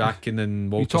 Strachan,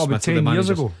 and Walter Smith. 10 years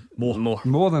ago.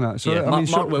 More than that. So yeah.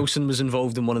 Mark Wilson was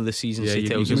involved in one of the seasons. Yeah, he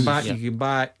tells you us. can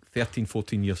back 13,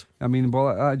 14 years. I mean,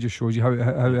 well, that just shows you how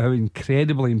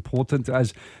incredibly important it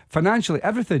is financially.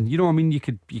 Everything, you know. I mean, you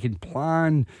can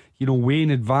plan, you know, way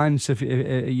in advance. If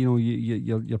you know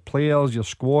your players, your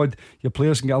squad, your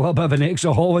players can get a little bit of an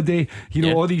extra holiday. You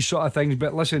know, all these sort of things.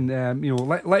 But listen, you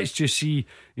know, let's just see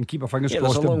and keep our fingers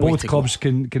crossed that both clubs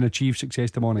can achieve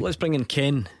success tomorrow night. Let's bring in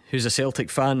Ken, who's a Celtic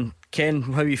fan. Ken,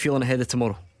 how are you feeling ahead of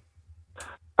tomorrow?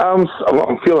 I'm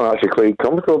feeling actually quite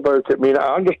comfortable about it. I mean,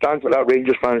 I understand what that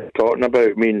Rangers fan is talking about.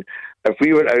 I mean, if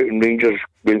we went out and Rangers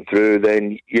went through,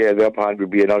 then yeah, the upper hand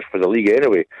would be in us for the league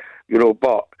anyway. You know,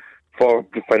 but for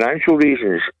the financial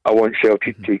reasons, I want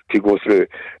Celtic to go through.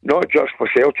 Not just for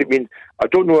Celtic. I mean, I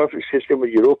don't know if it's the same with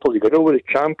Europa League. I know with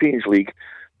the Champions League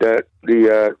that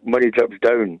the money drips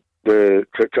down to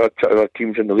other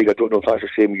teams in the league. I don't know if that's the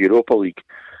same with Europa League.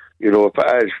 You know, if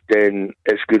it is, then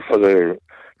it's good for the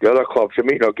other clubs. They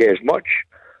might not get as much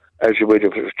as you would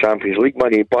if it was Champions League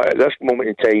money, but at this moment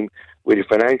in time, with the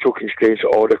financial constraints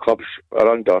that all the clubs are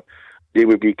under, they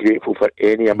would be grateful for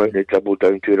any amount that dribbled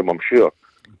down to them, I'm sure.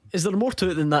 Is there more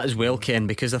to it than that as well, Ken?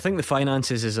 Because I think the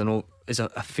finances is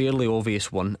a fairly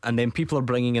obvious one, and then people are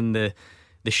bringing in the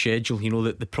schedule, you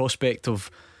know, the prospect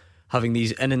of having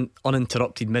these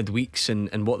uninterrupted midweeks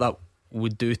and what that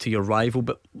would do to your rival.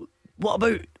 But what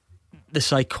about the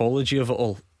psychology of it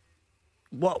all?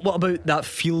 What about that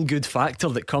feel-good factor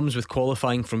that comes with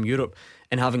qualifying from Europe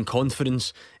and having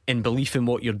confidence and belief in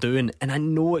what you're doing? And I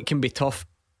know it can be tough,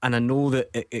 and I know that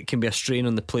it can be a strain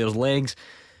on the players' legs,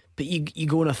 but you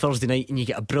go on a Thursday night and you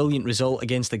get a brilliant result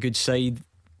against a good side.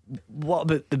 What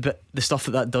about the stuff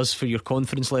that does for your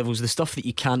confidence levels, the stuff that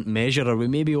you can't measure? Are we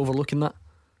maybe overlooking that?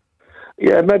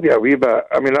 Yeah, maybe a wee bit.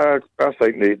 I mean, I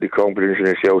think the confidence in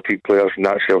the Celtic players and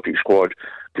that Celtic squad,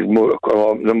 a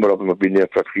number of them have been there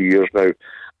for a few years now,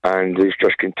 and it's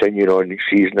just continuing on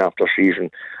season after season.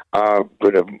 I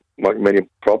don't have many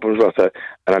problems with it,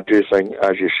 and I do think,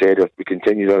 as you said, if we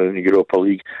continue on in the Europa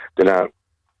League, then that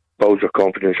builds your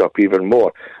confidence up even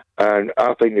more. And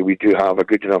I think that we do have a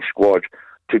good enough squad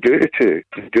to do the two,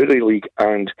 to do the league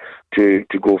and to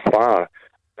go far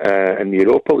in the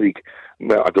Europa League.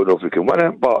 Well, I don't know if we can win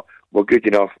it, but we're good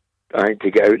enough, I think,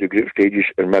 to get out of the group stages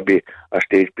and maybe a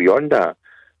stage beyond that.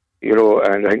 You know,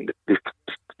 and I think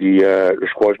the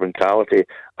squad's mentality,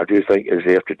 I do think, is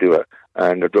there to do it.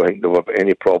 And I don't think they'll have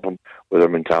any problem with their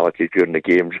mentality during the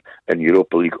games in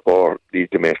Europa League or the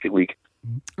domestic league.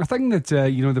 I think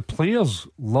that you know, the players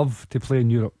love to play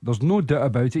in Europe. There's no doubt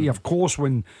about it. Of course,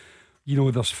 when you know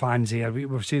there's fans there,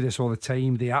 we say this all the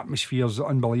time, the atmosphere's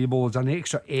unbelievable. There's an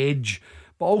extra edge.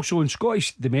 But also in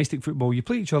Scottish domestic football, you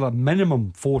play each other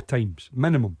minimum 4 times,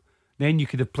 minimum. Then you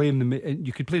could have played them.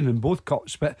 You could play them in both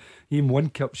cups, but even one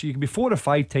cup, so you can be 4 or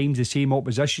 5 times the same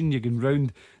opposition. You can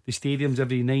round the stadiums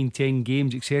every 9-10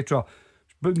 games, etc.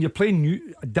 But when you're playing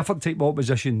a different type of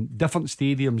opposition, different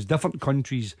stadiums, different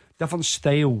countries, different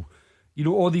style, you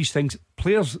know, all these things,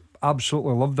 players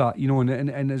absolutely love that. You know,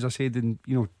 and as I said, and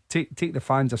you know, take the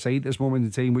fans aside at this moment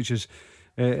in time, which is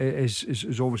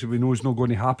obviously we know is not going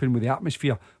to happen with the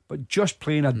atmosphere, but just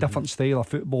playing a different style of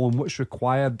football and what's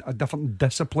required, a different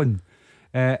discipline,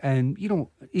 and you know,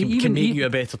 can make you a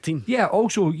better team. Yeah,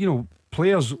 also, you know,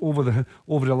 players over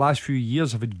the last few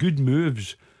years have had good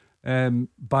moves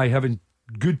by having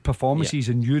good performances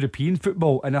in European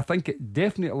football, and I think it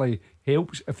definitely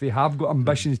helps if they have got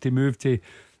ambitions to move to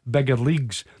bigger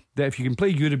leagues, that if you can play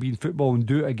European football and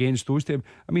do it against those teams.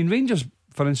 I mean, Rangers,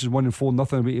 for instance,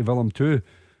 1-4 away to Willem II,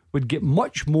 would get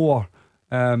much more,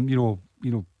 you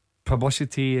know,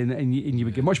 publicity, and you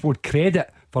would get much more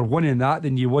credit for winning that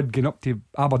than you would going up to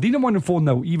Aberdeen and 1-4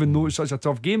 now, even though it's such a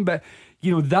tough game. But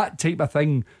you know, that type of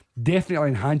thing definitely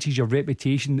enhances your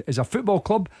reputation as a football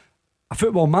club, a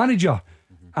football manager,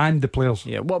 and the players.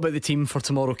 Yeah. What about the team for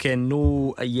tomorrow, Ken?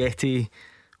 No Ajeti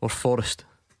or Forrest?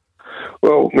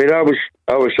 Well, I mean, I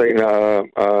was thinking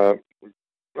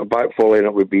a back four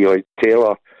lineup would be like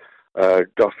Taylor,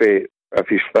 Duffy, if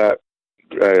he's fit,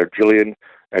 Julian,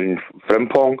 and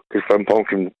Frimpong, because Frimpong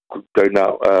can go down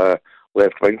that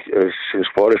left wing since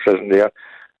Forrest isn't there.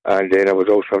 And then I would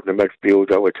also have in the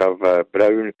midfield, I would have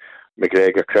Brown,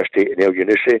 McGregor, Christie, and El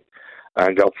Yunusi.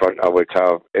 And up front, I would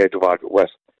have Edouard with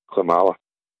Klimala.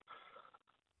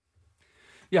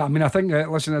 Yeah, I mean, I think,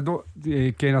 listen, I don't,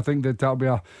 Ken, I think that'll be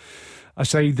a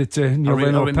side that Neil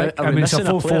Lennon will pick. I mean, it's a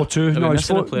 4-4-2. No, it's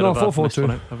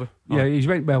 4-4-2. Yeah, he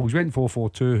went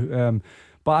 4-4-2.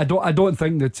 But I don't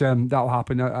think that that'll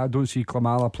happen. I don't see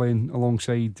Klimala playing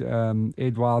alongside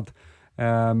Edouard.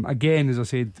 Again, as I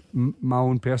said, my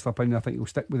own personal opinion, I think he'll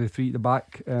stick with the 3 at the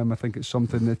back. I think it's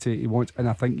something that he wants, and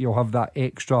I think you'll have that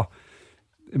extra,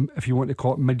 if you want to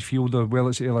call it midfielder, whether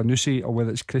it's Elanusi or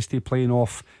whether it's Christie playing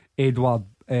off Edouard,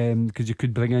 because you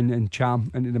could bring in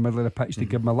Cham into the middle of the pitch to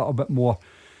give him a little bit more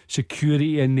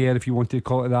security in there, if you want to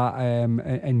call it that,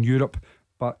 in Europe.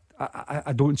 But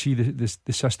I don't see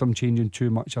the system changing too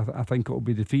much. I think it'll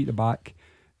be the 3 at the back,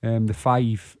 the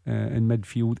 5 in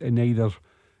midfield, and either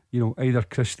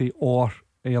Christie or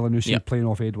Elanusi playing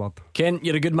off Edouard. Ken,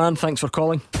 you're a good man, thanks for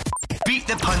calling. Beat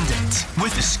the Pundit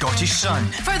with the Scottish Sun.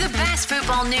 For the best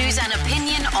football news and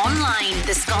opinion online,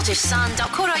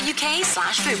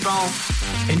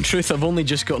 thescottishsun.co.uk/football. In truth, I've only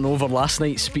just gotten over last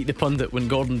night's Beat the Pundit when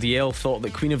Gordon Dalziel thought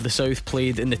that Queen of the South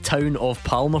played in the town of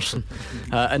Palmerston,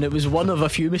 and it was one of a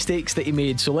few mistakes that he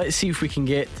made. So let's see if we can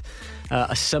get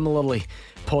a similarly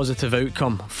positive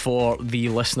outcome for the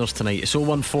listeners tonight. It's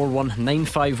 0141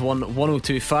 951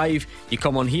 1025. You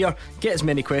come on here, get as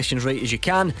many questions right as you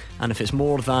can, and if it's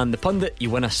more than the pundit,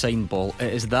 you win a signed ball.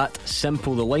 It is that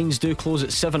simple. The lines do close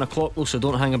at 7 o'clock though, so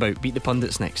don't hang about. Beat the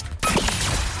Pundit's next.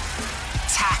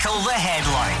 Tackle the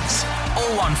headlines.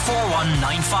 0141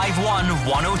 951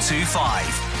 1025.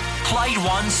 Clyde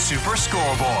One Super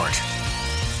Scoreboard.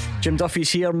 Jim Duffy's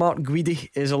here, Mark Guidi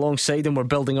is alongside, and we're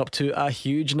building up to a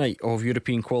huge night of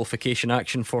European qualification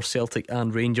action for Celtic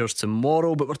and Rangers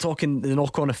tomorrow. But we're talking the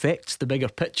knock-on effects, the bigger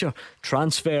picture,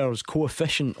 transfers,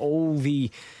 coefficient, all the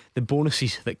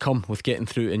bonuses that come with getting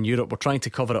through in Europe. We're trying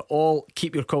to cover it all.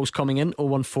 Keep your calls coming in,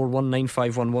 0141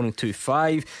 951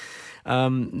 1025.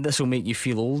 This will make you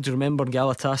feel old. Do you remember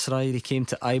Galatasaray? They came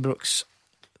to Ibrox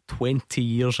 20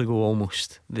 years ago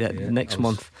almost. Next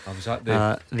month I was at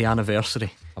the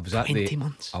anniversary. I was at the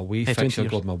away fixture,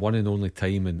 got my one and only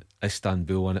time in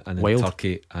Istanbul and in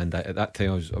Turkey, and at that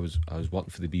time I was working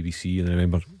for the BBC, and I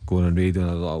remember going on radio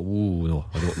and I was like, oh no,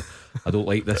 I don't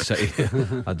like this city.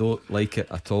 I don't like it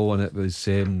at all. And it was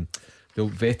the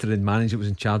veteran manager was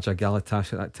in charge of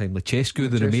Galatasaray at that time,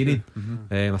 Lucescu, the Romanian.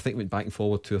 I think went back and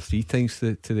forward 2 or 3 times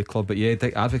to the club. But yeah,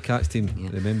 Dick Advocat's team,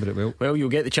 remember it well. Well, you'll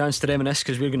get the chance to reminisce,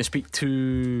 because we're going to speak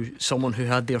to someone who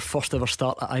had their first ever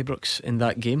start at Ibrox in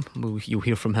that game. You'll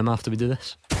hear from him after we do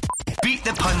this. Beat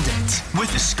the Pundit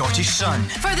with the Scottish Sun.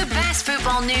 For the best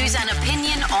football news and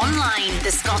opinion online,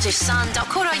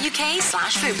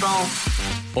 thescottishsun.co.uk/football.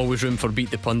 Always room for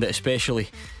Beat the Pundit, especially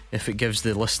if it gives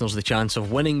the listeners the chance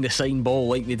of winning the signed ball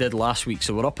like they did last week.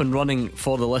 So we're up and running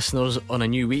for the listeners on a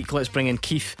new week. Let's bring in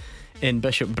Keith in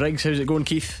Bishopbriggs. How's it going,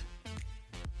 Keith?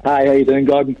 Hi, how you doing,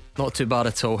 Gordon? Not too bad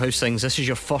at all. How's things? This is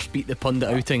your first Beat the Pundit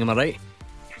outing, am I right?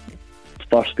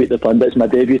 First Beat the Pundit, it's my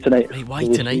debut tonight. Right, why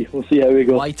tonight? We'll see how we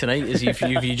go. Why tonight? Is you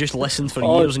just listened for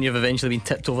years and you've eventually been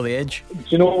tipped over the edge? Do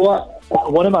you know what?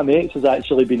 One of my mates has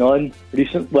actually been on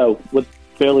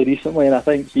fairly recently, and I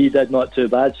think he did not too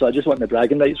bad, so I just want the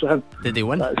bragging rights with him. Did they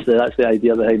win? That's the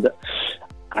idea behind it.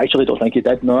 I actually don't think he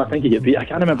did. No, I think he got beat. I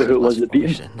can't remember who it was that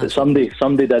beat him, but somebody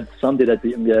did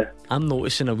beat him. Yeah. I'm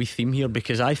noticing a wee theme here,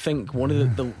 because I think one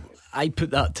of the I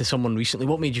put that to someone recently.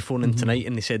 What made you phone in tonight?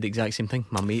 And they said the exact same thing.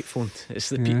 My mate phoned. It's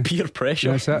the peer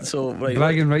pressure. So right,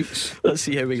 bragging rights. Let's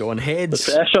see how we go on. Heads.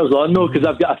 The pressure's on though, because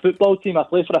I've got a football team. I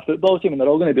play for a football team, and they're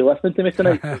all going to be listening to me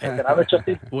tonight. An amateur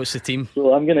team. What's the team?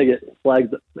 So I'm going to get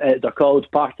flagged. They're called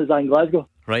Partizan Glasgow.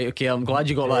 Right, okay, I'm glad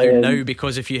you got that out now,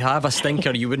 because if you have a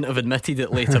stinker you wouldn't have admitted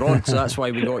it later on, so that's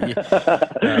why we got you.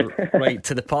 Right,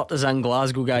 to the Partizan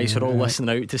Glasgow guys who are all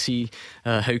listening out to see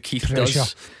how Keith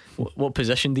does. What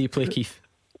position do you play, Keith?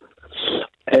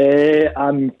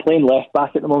 I'm playing left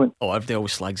back at the moment. Oh, everybody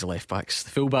always slags the left backs.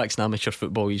 The full backs in amateur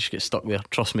football, you just get stuck there.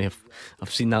 Trust me,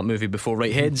 I've seen that movie before.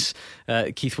 Right, heads,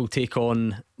 Keith will take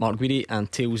on Mark Guidi,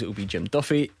 and tails it will be Jim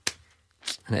Duffy.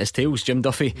 And it is tails, Jim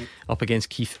Duffy up against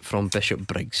Keith from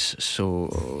Bishopbriggs.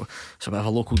 So it's a bit of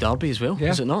a local derby as well,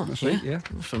 is it not? That's right, yeah.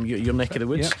 From your neck of the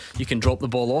woods. You can drop the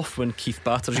ball off when Keith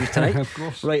batters you tonight. Of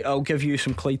course. Right, I'll give you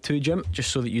some Clyde 2, Jim,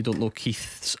 just so that you don't know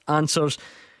Keith's answers.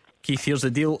 Keith, here's the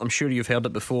deal. I'm sure you've heard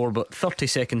it before, but 30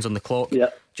 seconds on the clock.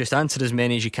 Just answer as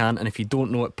many as you can, and if you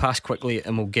don't know it, pass quickly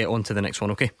and we'll get on to the next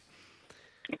one, okay?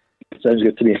 Sounds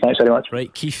good to me, thanks very much.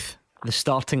 Right, Keith, the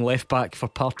starting left back for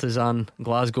Partizan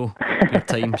Glasgow. Your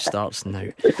time starts now.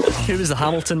 Who was the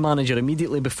Hamilton manager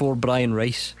immediately before Brian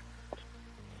Rice?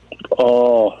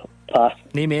 Oh, pass.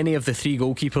 Name any of the 3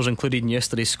 goalkeepers included in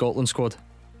yesterday's Scotland squad.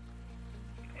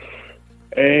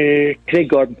 Craig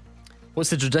Gordon.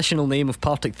 What's the traditional name of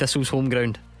Partick Thistle's home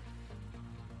ground?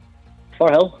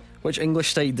 Firhill. Which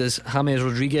English side does James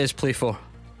Rodriguez play for?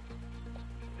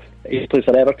 He plays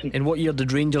for Everton. In what year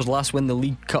did Rangers last win the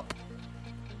League Cup?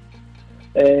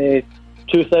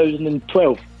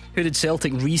 2012. Who did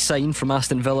Celtic re-sign from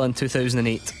Aston Villa in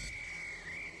 2008?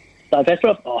 That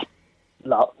Petrov? Oh,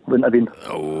 no, wouldn't have been.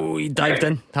 Oh, he dived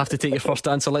in. Have to take your first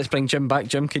answer. Let's bring Jim back.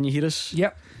 Jim, can you hear us?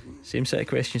 Yep. Same set of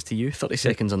questions to you. 30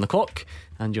 seconds on the clock,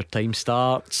 and your time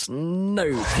starts now.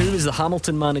 Who was the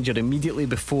Hamilton manager immediately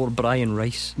before Brian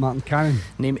Rice? Martin Cannon.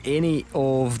 Name any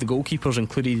of the goalkeepers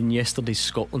included in yesterday's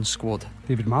Scotland squad.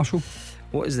 David Marshall.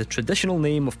 What is the traditional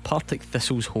name of Partick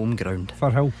Thistle's home ground?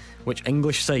 Firhill. Which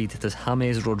English side does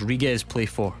James Rodriguez play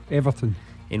for? Everton.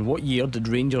 In what year did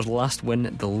Rangers last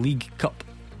win the League Cup?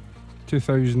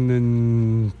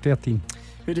 2013.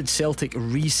 Who did Celtic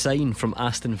re-sign from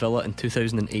Aston Villa in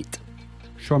 2008?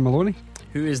 Sean Maloney.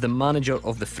 Who is the manager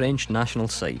of the French national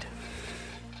side?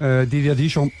 Didier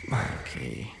Deschamps.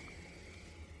 Okay.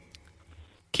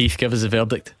 Keith, give us a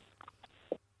verdict.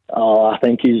 Oh, I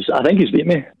think he's beat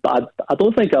me, but I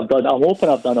don't think I've done. I'm hoping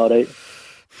I've done all right.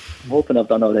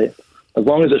 As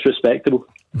long as it's respectable.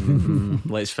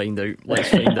 Let's find out.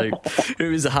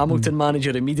 Who was the Hamilton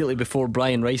manager immediately before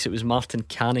Brian Rice? It was Martin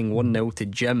Canning. 1-0 to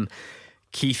Jim.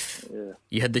 Keith,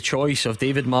 you had the choice of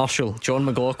David Marshall, John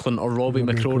McLaughlin or Robbie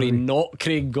McCrory, not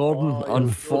Craig Gordon,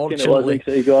 unfortunately.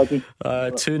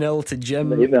 2-0 to Jim.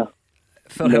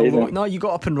 No, you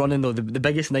got up and running though. The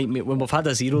biggest nightmare when we've had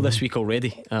a 0 this week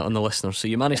already on the listeners, so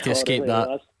you managed to escape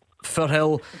that.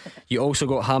 Firhill, you also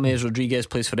got James Rodriguez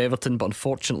plays for Everton, but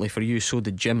unfortunately for you, so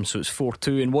did Jim. So it's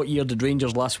 4-2. In what year did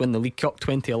Rangers last win the League Cup?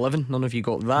 2011. None of you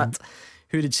got that.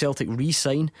 Who did Celtic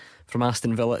re-sign from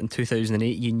Aston Villa in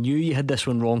 2008? You knew you had this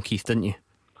one wrong, Keith, didn't you?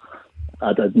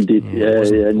 I did indeed.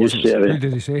 Yeah, knew straight away. Who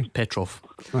did he say? Petrov.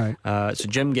 Right. So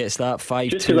Jim gets that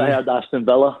 5-2. Just because I had Aston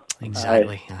Villa.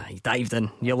 Exactly. He dived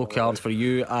in. Yellow card for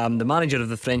you. The manager of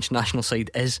the French national side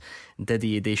is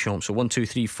Didier Deschamps. So 1, 2,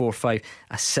 3, 4, 5.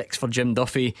 A 6 for Jim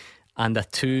Duffy and a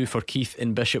 2 for Keith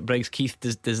in Bishop Briggs. Keith,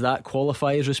 does that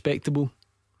qualify as respectable?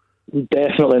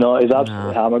 Definitely not. He's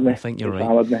absolutely hammered me. I think you're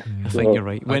right. I think you're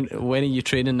right. When are you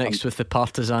training next with the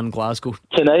Partizan Glasgow?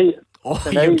 Tonight. Oh,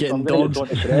 you're getting dogs.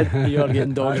 You are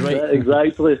getting dogs, right?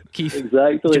 Exactly. Keith,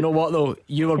 exactly. Do you know what though?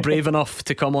 You were brave enough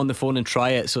to come on the phone and try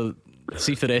it. So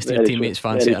see if the rest of your teammates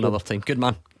fancy it another time. Good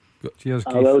man. Cheers,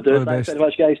 Keith. I will do. Thanks very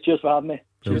much, guys. Cheers for having me.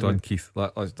 Well done, Keith.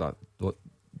 That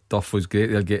Duff was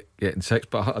great there, getting 6.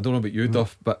 But I don't know about you,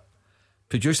 Duff, but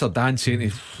producer Dan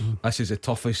saying this is the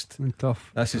toughest.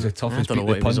 This is the toughest beat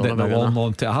the pundit in a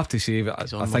long time. I have to say, I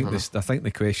think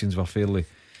the questions were fairly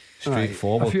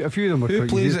straightforward. A few of them were Who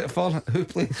plays it for? Who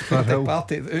plays for the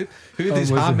party? Who does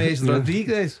James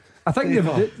Rodriguez? I think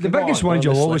the biggest ones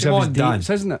you'll always have is dates,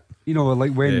 isn't it? You know,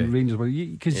 like when Rangers were,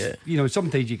 because you know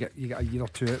sometimes you get a year or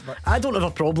two it. But I don't have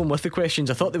a problem with the questions.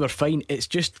 I thought they were fine. It's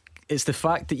the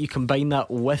fact that you combine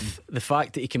that with the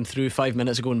fact that he came through 5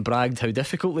 minutes ago and bragged how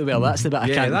difficult they were. That's the bit I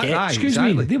can't get. Excuse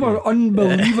me, they were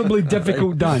unbelievably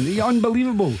difficult, Dan.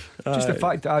 Unbelievable. Just the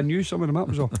fact that I knew some of them, that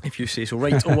was all. If you say so.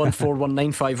 Right,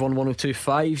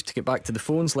 01419511025 to get back to the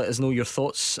phones. Let us know your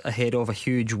thoughts ahead of a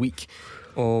huge week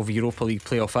of Europa League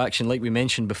playoff action. Like we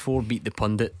mentioned before, beat the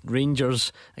pundit.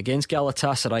 Rangers against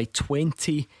Galatasaray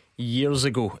 20 years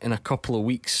ago in a couple of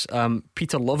weeks.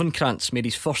 Peter Lovenkrantz made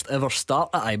his first ever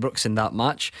start at Ibrox in that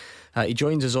match. He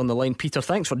joins us on the line. Peter,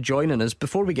 thanks for joining us.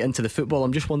 Before we get into the football,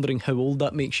 I'm just wondering how old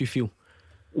that makes you feel.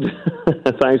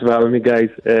 Thanks for having me, guys.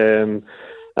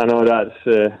 I know that's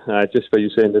just for you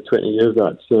saying the 20 years,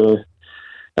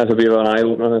 that's a bit of an eye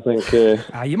opener, I think.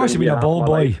 You must have been a ball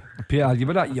boy, Peter. You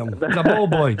were that young. You a ball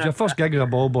boy. Your first gig as a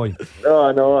ball boy. Oh,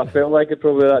 I know. I felt like it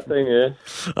probably that time, yeah.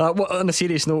 On a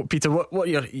serious note, Peter, what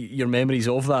are your memories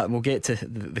of that? We'll get to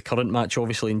the current match,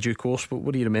 obviously, in due course, but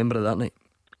what do you remember of that night?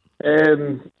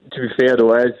 To be fair,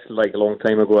 though, it's like a long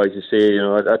time ago, as you say. You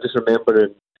know, I just remember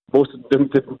most of the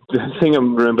thing I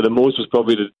remember the most was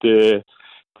probably the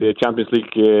Champions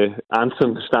League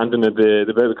anthem, standing at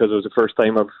the bit, because it was the first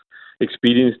time I've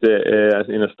experienced it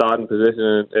in a starting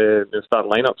position, in a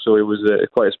starting lineup. So it was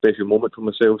quite a special moment for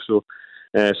myself. So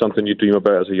something you dream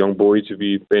about as a young boy, to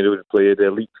be able to play the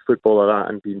elite football like that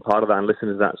and being part of that and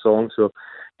listening to that song. So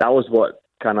that was what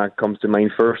kind of comes to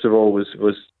mind first of all, was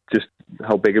just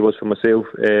how big it was for myself.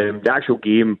 The actual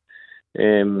game,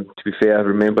 to be fair,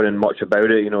 remembering much about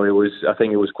it, you know, I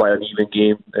think it was quite an even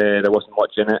game. There wasn't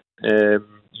much in it.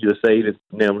 Either side, it's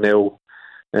 0-0.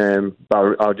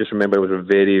 But I just remember it was a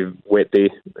very wet day.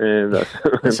 That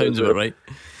sounds about right.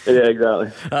 Yeah,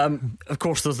 exactly. Of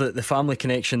course, there's the family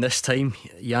connection this time.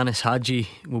 Yanis Hadji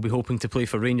will be hoping to play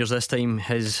for Rangers this time.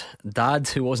 His dad,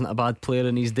 who wasn't a bad player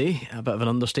in his day, a bit of an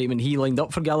understatement, he lined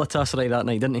up for Galatasaray that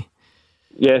night, didn't he?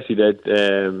 Yes, he did.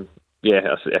 He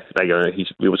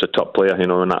was a top player, you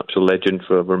know, an absolute legend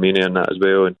for Romania and that as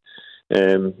well. And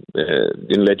in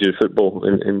legendary football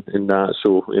in that.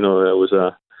 So it was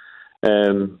a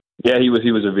he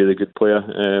was a really good player,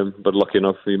 but lucky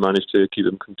enough we managed to keep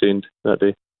him contained that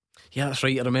day. Yeah, that's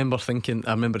right. I remember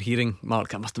hearing,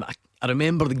 Mark, I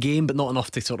remember the game, but not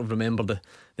enough to sort of remember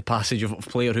the passage of a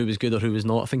player who was good or who was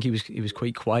not. I think he was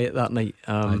quite quiet that night.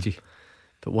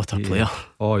 But what a player!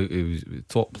 Oh, he was a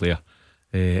top player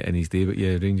in his day. But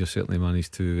yeah, Rangers certainly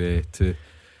managed to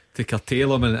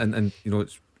curtail him, and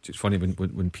it's funny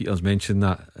when Peter's mentioned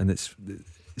that, and it's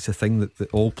a thing that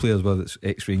all players, whether it's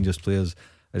ex-Rangers players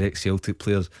or ex-Celtic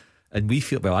players, and we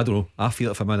feel, well, I don't know, I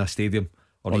feel if I'm in a stadium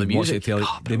or the music,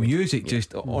 the music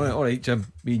just all right, Jim,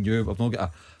 me and you, I've not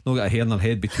got a hair in our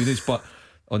head between us, but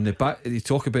on the back, you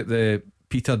talk about the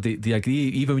Peter, do you agree,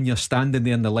 even when you're standing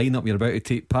there in the lineup, you're about to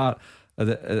take part, are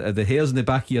the hairs in the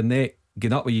back of your neck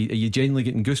getting up? Are you genuinely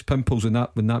getting goose pimples when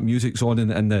that music's on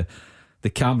and the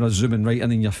camera's zooming right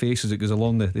in your face as it goes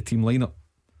along the team lineup?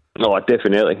 No,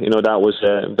 definitely. That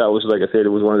was like I said, it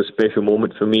was one of the special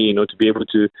moments for me. To be able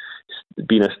to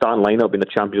be in a starting lineup in a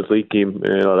Champions League game,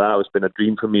 that has been a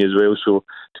dream for me as well. So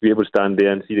to be able to stand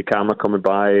there and see the camera coming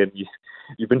by, and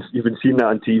you've been seeing that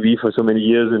on TV for so many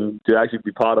years, and to actually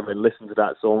be part of it and listen to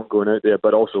that song going out there,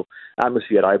 but also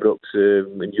atmosphere at Ibrox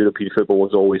in European football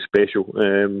was always special.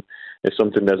 It's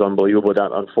something that's unbelievable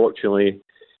that unfortunately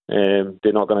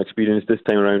they're not going to experience this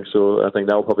time around. So I think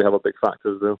that will probably have a big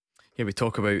factor as well. Yeah, we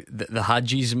talk about the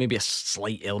Hadjis, maybe a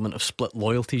slight element of split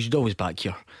loyalties. You'd always back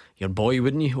your boy,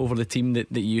 wouldn't you, over the team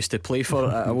that you used to play for?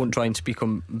 I won't try and speak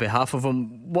on behalf of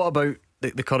him. What about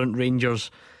the current Rangers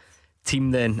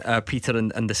team then, Peter,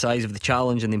 and the size of the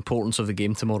challenge and the importance of the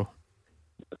game tomorrow?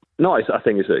 No, I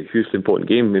think it's a hugely important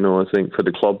game. I think for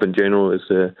the club in general,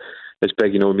 it's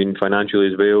big. Financially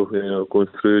as well. Going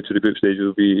through to the group stage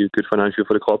will be good financially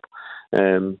for the club,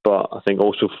 but I think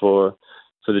also for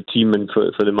the team and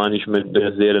for the management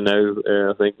that's there and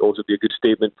now, I think also be a good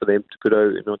statement for them to put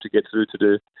out, to get through to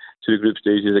the group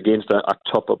stages against a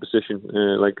top opposition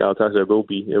like Galatasaray will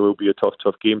be. It will be a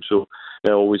tough game. So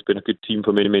they've always been a good team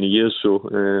for many years. So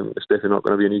it's definitely not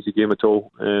going to be an easy game at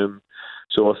all.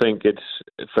 So I think it's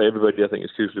for everybody. I think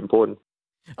it's hugely important.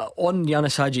 On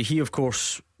Ianis Hadji, he of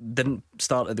course didn't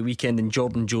start at the weekend and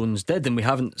Jordan Jones did, and we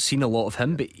haven't seen a lot of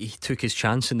him, but he took his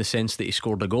chance in the sense that he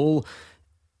scored a goal.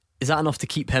 Is that enough to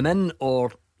keep him in,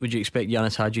 or would you expect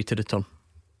Ianis Hadji to return?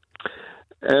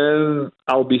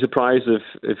 I'll be surprised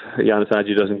if Ianis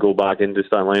Hadji doesn't go back into the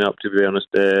starting lineup, to be honest.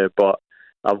 But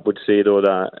I would say though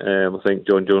that I think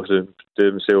John Jones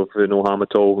did himself no harm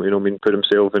at all. Put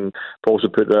himself and also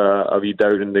put a wee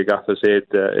doubt in the gaffer's head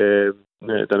that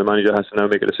the manager has to now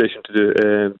make a decision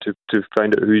to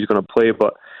find out who he's going to play.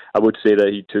 But I would say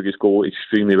that he took his goal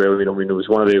extremely well. It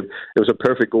was a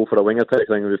perfect goal for a winger type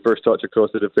thing. The first touch across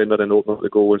the defender and opened up the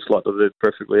goal and slotted it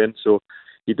perfectly in. So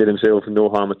he did himself no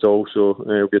harm at all. So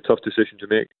it'll be a tough decision to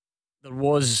make.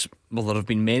 There have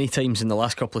been many times in the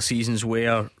last couple of seasons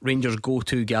where Rangers'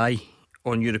 go-to guy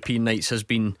on European nights has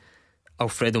been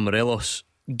Alfredo Morelos.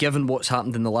 Given what's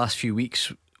happened in the last few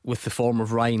weeks with the form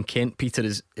of Ryan Kent, Peter,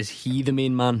 is he the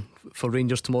main man for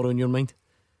Rangers tomorrow in your mind?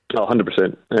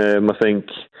 100%.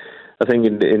 I think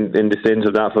in the sense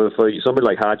of that for somebody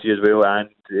like Hadji as well, and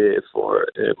for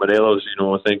Morelos,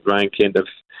 I think Ryan Kent have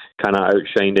kind of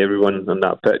outshined everyone on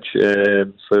that pitch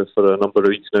for a number of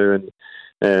weeks now,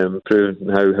 and proven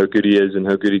how good he is and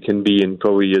how good he can be, and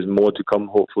probably has more to come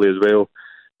hopefully as well.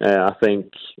 I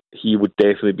think he would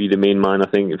definitely be the main man. I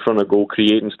think in front of goal,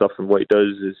 creating stuff and what he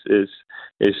does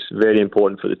is very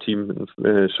important for the team.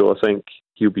 So I think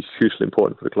he'll be hugely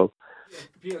important for the club.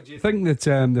 Peter, do you think that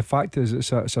the fact is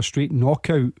it's a straight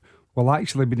knockout will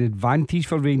actually be an advantage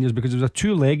for Rangers, because it was a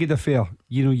two-legged affair?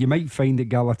 You might find that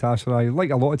Galatasaray, like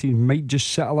a lot of teams, might just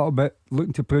sit a little bit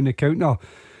looking to play on the counter.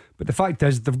 But the fact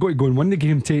is they've got to go and win the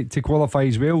game to qualify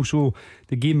as well. So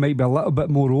the game might be a little bit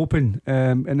more open.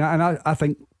 And I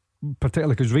think,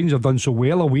 particularly because Rangers have done so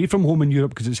well away from home in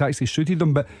Europe, because it's actually suited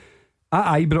them. But at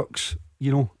Ibrox,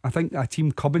 I think a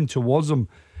team coming towards them,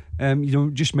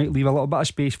 just might leave a little bit of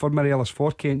space for Morelos,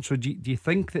 for Kent. So do you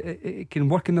think that it can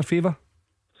work in their favour?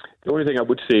 The only thing I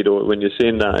would say though, when you're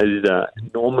saying that, is that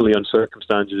normally on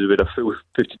circumstances with a full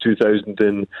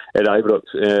 52,000 at Ibrox,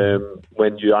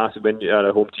 when you're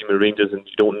a home team of Rangers and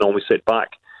you don't normally sit back,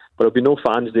 but there'll be no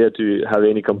fans there to have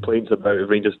any complaints about if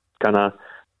Rangers kind of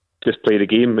just play the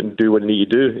game and do what they need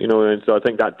to do, and so I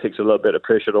think that takes a little bit of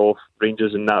pressure off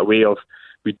Rangers in that way of,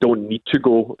 we don't need to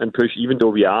go and push, even though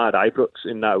we are at Ibrox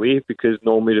in that way, because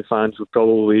normally the fans would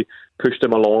probably push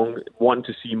them along, want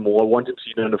to see more, want to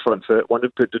see them on the front foot, want to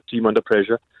put the team under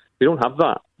pressure. We don't have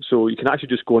that, so you can actually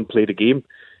just go and play the game,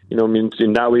 in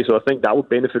that way. So I think that would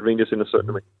benefit Rangers in a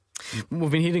certain way.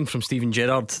 We've been hearing from Steven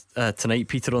Gerrard tonight,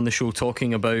 Peter, on the show,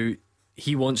 talking about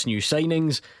he wants new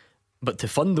signings, but to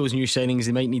fund those new signings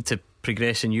they might need to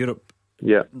progress in Europe.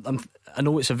 Yeah, I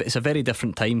know it's a very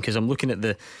different time, because I'm looking at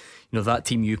that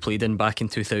team you played in back in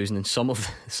 2000 and some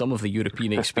of the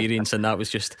European experience, and that was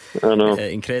just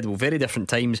incredible. Very different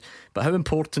times. But how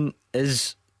important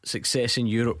is success in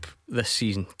Europe this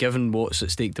season, given what's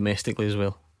at stake domestically as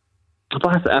well?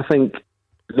 I think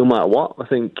no matter what, I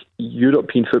think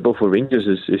European football for Rangers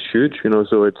is huge.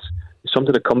 So it's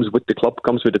something that comes with the club,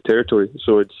 comes with the territory.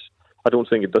 So I don't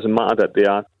think it doesn't matter that they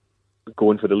are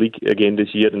going for the league again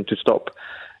this year and to stop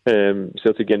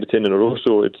Celtic getting to 10 in a row.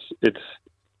 So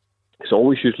it's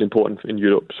always hugely important in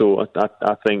Europe. So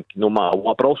I think no matter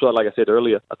what, but also like I said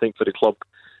earlier, I think for the club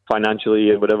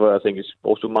financially and whatever, I think it's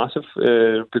also massive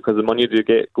because the money they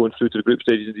get going through to the group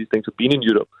stages of these things have been in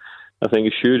Europe. I think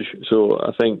it's huge. So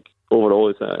I think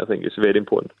overall, I think it's very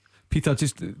important. Peter,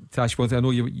 just to ask you, I know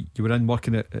you were in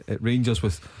working at Rangers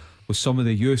with some of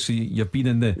the youth, so you've been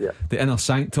in the inner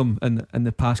sanctum in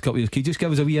the past couple of years. Can you just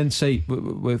give us a wee insight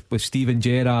with Steven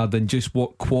Gerrard and just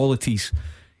what qualities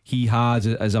he has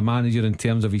as a manager in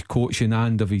terms of his coaching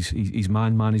and of his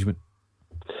man management?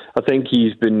 I think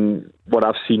he's been, what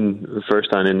I've seen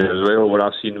firsthand in there as well, what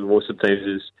I've seen most of the times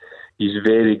is he's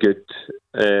very good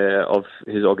of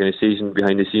his organisation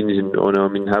behind the scenes,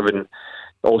 and having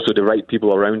also the right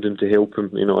people around him to help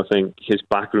him. I think his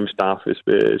backroom staff has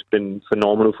been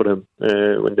phenomenal for him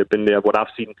when they've been there. What I've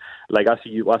seen, I've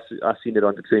seen it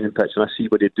on the training pitch, and I see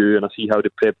what they do, and I see how the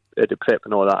prep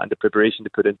and all that, and the preparation they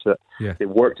put into it. Yeah. The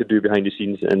work to do behind the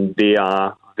scenes, and they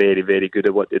are very, very good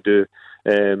at what they do.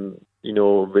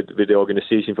 With the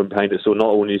organisation from behind it. So not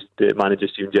only is the manager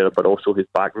Steven Gerrard, but also his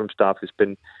backroom staff has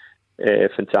been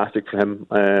fantastic for him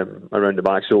around the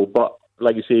back. So, but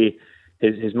like you say,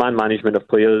 his man management of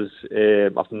players,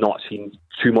 I've not seen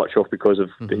too much of because of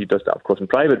he does that of course in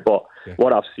private. But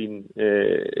what I've seen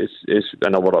is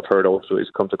and what I've heard also is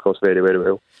comes across very, very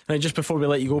well. Right, just before we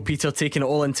let you go, Peter, taking it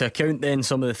all into account, then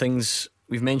some of the things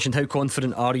we've mentioned, how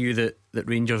confident are you that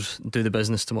Rangers do the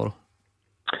business tomorrow?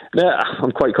 Yeah,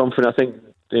 I'm quite confident. I think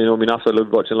after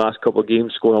watching the last couple of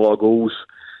games, scoring a lot of goals,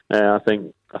 I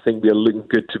think we're looking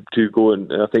good to go,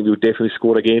 and I think we'll definitely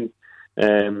score again.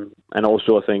 And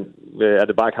also, I think at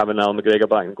the back having Al McGregor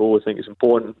back and goal, I think it's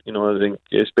important. I think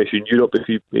especially in Europe,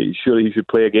 surely he should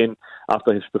play again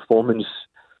after his performance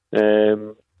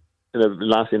in the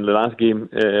last game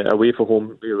away from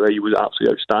home, where he was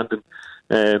absolutely outstanding.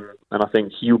 And I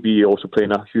think he'll be also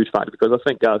playing a huge factor because I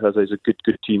think Gareth has a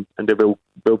good team, and they will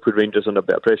put Rangers under a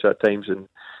bit of pressure at times, and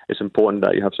it's important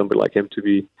that you have somebody like him to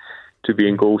be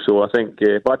in goal. So I think,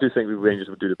 but I do think the Rangers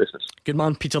will do the business. Good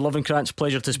man, Peter Lovenkrands,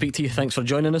 pleasure to speak to you. Thanks for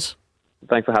joining us.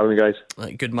 Thanks for having me, guys.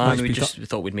 Good man. Thanks, we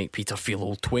thought we'd make Peter feel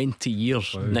old. 20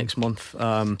 years next month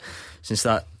since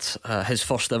that his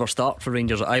first ever start for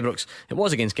Rangers at Ibrox. It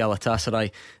was against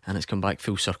Galatasaray, and it's come back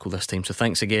full circle this time. So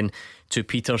thanks again to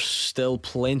Peter. Still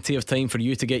plenty of time for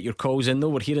you to get your calls in though.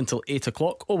 We're here until 8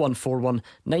 o'clock. 0141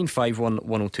 951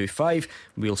 1025.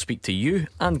 We'll speak to you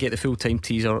and get the full-time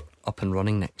teaser up and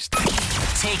running next.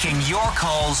 Taking your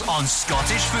calls on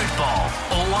Scottish football.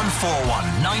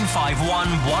 0141 951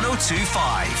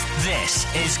 1025.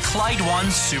 This is Clyde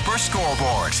One Super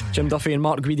Scoreboard. Jim Duffy and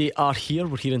Mark Guidi are here.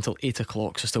 We're here until 8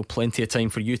 o'clock, so still plenty of time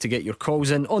for you to get your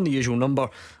calls in on the usual number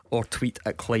or tweet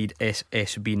at Clyde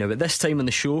SSB. Now at this time in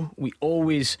the show, we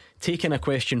always take in a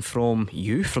question from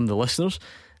you, from the listeners,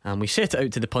 and we set it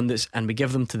out to the pundits and we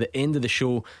give them to the end of the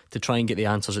show to try and get the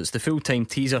answers. It's the full-time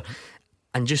teaser.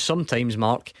 And just sometimes,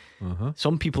 Mark,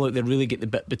 some people out there really get the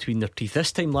bit between their teeth.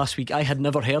 This time last week, I had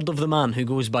never heard of the man who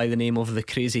goes by the name of the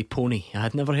Crazy Pony. I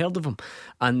had never heard of him.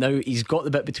 And now he's got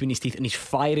the bit between his teeth and he's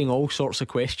firing all sorts of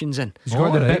questions in. He's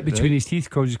got the bit between his teeth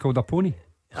because he's called a pony.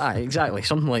 Exactly,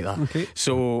 something like that. Okay.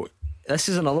 So this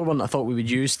is another one I thought we would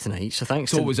use tonight. So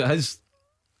thanks. So was it his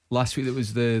last week? It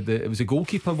was it was a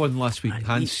goalkeeper one last week.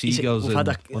 Hans Seegers and one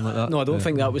like that. No, I don't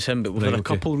think that was him, but we've had a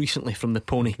couple recently from the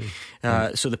Pony.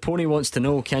 So the Pony wants to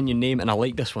know, can you name, and I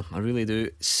like this one, I really do,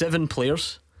 7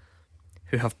 players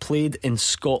who have played in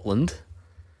Scotland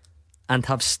and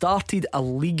have started a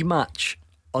league match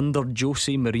under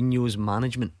Jose Mourinho's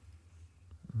management.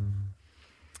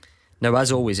 Now,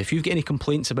 as always, if you've got any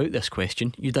complaints about this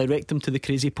question, you direct them to the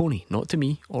Crazy Pony, not to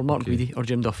me or Mark Guidi or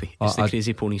Jim Duffy. It's the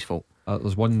Crazy Pony's fault.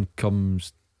 There's one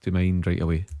comes to mind right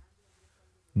away.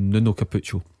 Nuno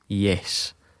Capuccio.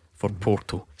 Yes, for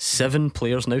Porto. 7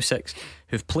 players, now 6,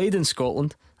 who've played in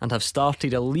Scotland and have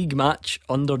started a league match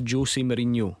under Jose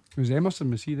Mourinho. Was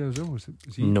Emerson, was he there as well? Was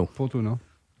he no. Porto, no?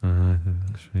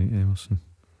 That's right, Emerson.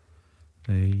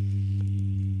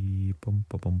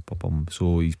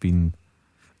 So he's been.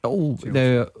 Oh,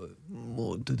 now.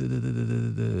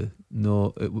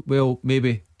 No, well,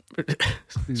 maybe.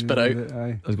 Spit out.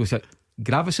 I was going to say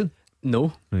Gravison.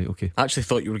 No. Right, okay. I actually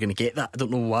thought you were going to get that. I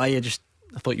don't know why. I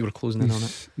thought you were closing in on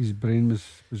it. His brain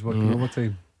was working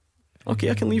overtime. Okay,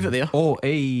 I can leave it there. Oh,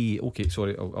 hey, okay,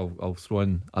 sorry, I'll throw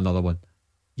in another one.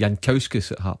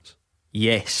 Jankowskis at Hearts.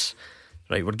 Yes.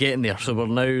 Right, we're getting there. So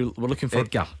we're looking for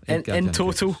Edgar in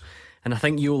total. And I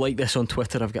think you'll like this on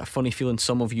Twitter. I've got a funny feeling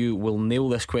some of you will nail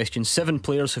this question. 7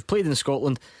 players have played in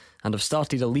Scotland and have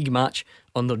started a league match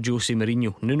under Jose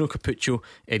Mourinho. Nuno Capuccio,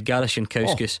 Edgaras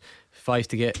Jankowskis. 5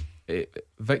 to get.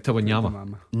 Victor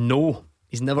Wanyama. No,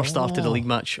 he's never started a league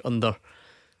match under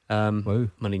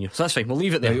Mourinho. So that's fine, we'll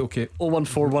leave it there. Right, okay.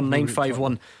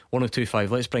 01419511025.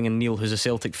 Let's bring in Neil, who's a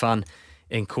Celtic fan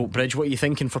in Coatbridge. What are you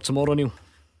thinking for tomorrow, Neil?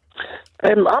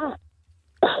 I'm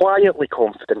quietly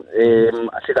confident.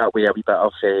 I say that with a wee bit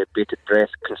of bated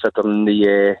breath, considering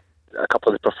a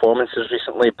couple of the performances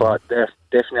recently, but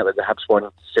definitely the Hibs one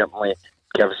certainly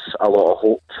gives a lot of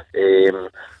hope.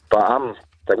 But I'm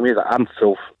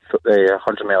full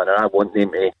 100 mile an hour. I want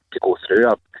them to go through.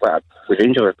 The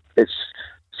Rangers, it's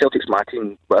Celtic's my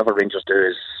team. Whatever Rangers do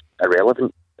is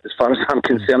irrelevant as far as I'm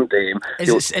concerned.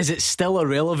 Is it still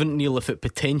irrelevant, Neil, if it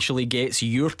potentially gets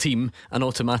your team an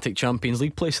automatic Champions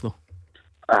League place, though?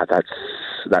 There's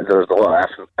a lot of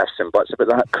ifs and buts about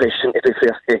that question, to be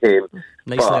fair.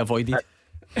 Nicely avoided.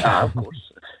 Of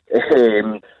course.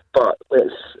 But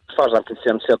as far as I'm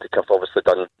concerned, Celtic have obviously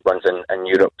done runs in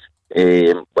Europe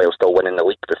while still winning the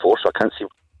league before, so I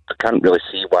can't really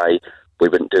see why we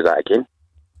wouldn't do that again.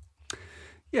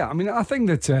 Yeah, I mean, I think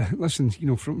that listen,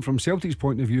 from Celtic's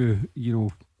point of view,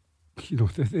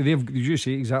 they've, did you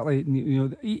say exactly?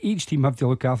 Each team have to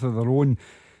look after their own.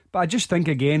 But I just think,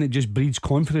 again, it just breeds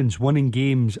confidence, winning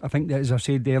games. I think that, as I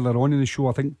said earlier on in the show,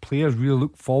 I think players really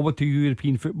look forward to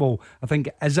European football. I think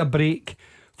it is a break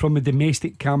from a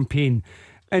domestic campaign.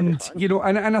 And,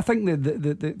 and I think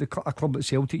that a club like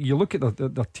Celtic, you look at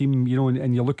their team,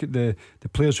 and you look at the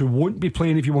players who won't be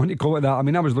playing, if you want to call it that. I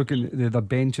mean, I was looking at their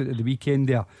bench at the weekend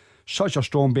there. Such a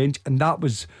strong bench. And that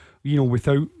was,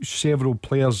 without several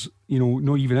players,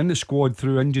 not even in the squad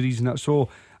through injuries and that. So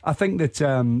I think that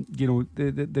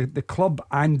the club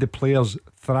and the players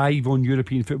thrive on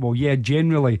European football. Yeah,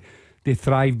 generally they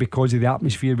thrive because of the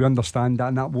atmosphere. We understand that,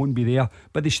 and that won't be there.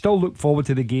 But they still look forward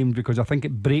to the games because I think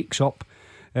it breaks up,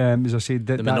 as I said,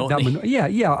 that monotony. A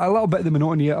little bit of the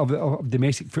monotony of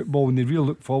domestic football, and they really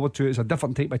look forward to it. It's a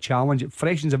different type of challenge. It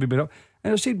freshens everybody up.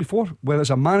 And as I said before, whether it's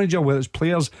a manager, whether it's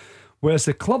players, whether it's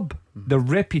the club, the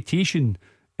reputation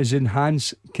is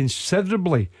enhanced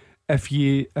considerably if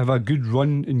you have a good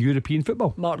run in European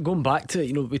football. Mark, going back to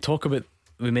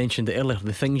we mentioned it earlier,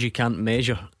 the things you can't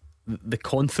measure, the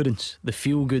confidence, the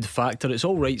feel good factor. It's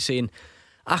all right saying,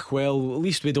 well, at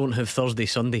least we don't have Thursday,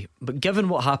 Sunday. But given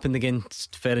what happened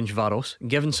against Ferencvaros,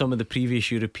 given some of the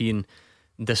previous European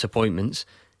disappointments,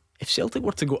 if Celtic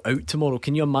were to go out tomorrow,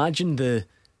 can you imagine the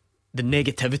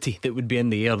negativity that would be in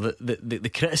the air,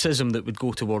 the criticism that would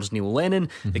go towards Neil Lennon,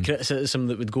 the criticism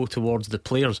that would go towards the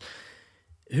players?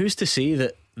 Who's to say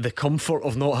that the comfort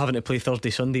of not having to play Thursday,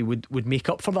 Sunday would make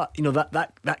up for that?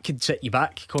 That could set you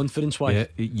back confidence wise.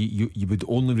 Yeah, you would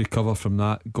only recover from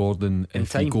that, Gordon,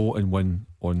 if you go and win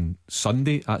on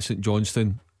Sunday at St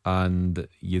Johnstone, and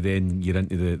you're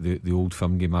into the Old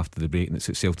Firm game after the break, and it's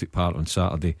at Celtic Park on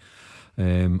Saturday,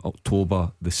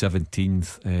 October the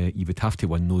 17th. You would have to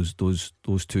win those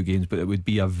 2 games, but it would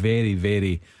be a very,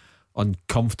 very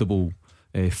uncomfortable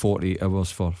 48 hours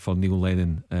for Neil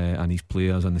Lennon and his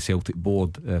players and the Celtic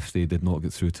board if they did not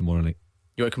get through tomorrow night.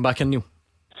 You want to come back in, Neil?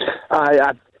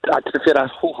 To be fair, I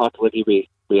wholeheartedly agree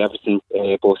with everything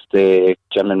both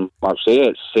Jim and Mark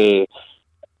say.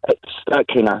 It's that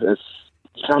kind of,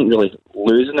 you can't really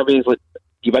lose in a way. It's like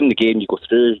you win the game, you go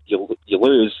through, you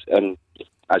lose, and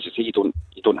as you say, you don't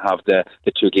have the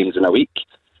 2 games in a week.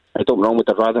 I don't wrong with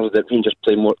it. Rather that Rangers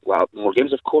play more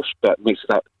games, of course, but it makes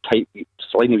that tiny wee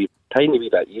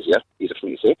bit easier for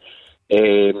me to say.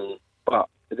 But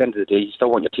at the end of the day, you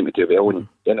still want your team to do well, and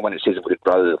anyone that says they would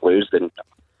rather lose, then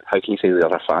how can you say they're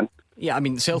a fan? Yeah, I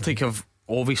mean, Celtic have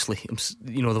obviously,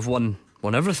 they've won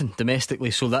everything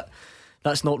domestically, so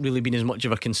that's not really been as much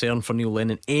of a concern for Neil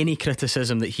Lennon. Any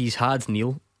criticism that he's had,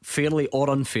 Neil, fairly or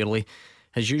unfairly,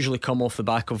 has usually come off the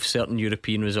back of certain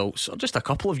European results, or just a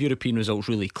couple of European results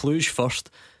really. Cluj first,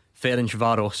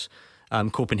 Ferencvaros,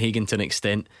 Copenhagen to an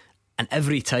extent, and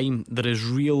every time there is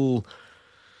real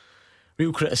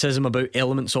criticism about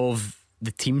elements of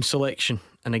the team selection.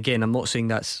 And again, I'm not saying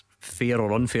that's fair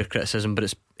or unfair criticism,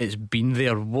 but it's been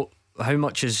there. How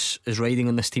much is riding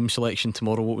on this team selection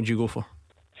tomorrow? What would you go for?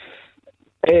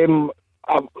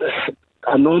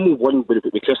 A normal one would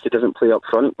be Christie doesn't play up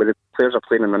front, where the players are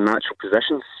playing in their natural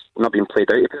positions, not being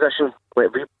played out of position.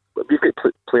 We've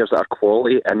got players that are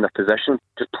quality in their position.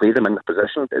 Just play them in their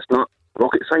position. It's not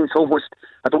rocket science almost.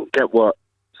 I don't get what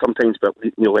sometimes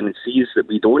Neil Lennon sees that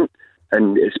we don't,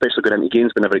 and especially going into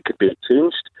games whenever it could be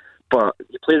changed. But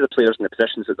you play the players in the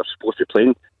positions that they're supposed to be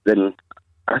playing, then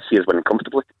I see us winning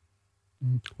comfortably.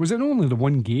 Was it only the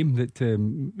one game that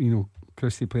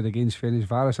Christie played against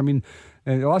Ferencváros? I mean,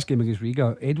 the last game against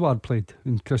Riga, Edouard played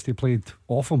and Christie played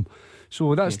off him.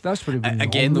 So that's what it was.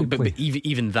 Again, though, but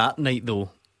even that night,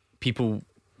 though, people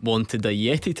wanted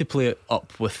Yeti to play it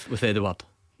up with Edouard.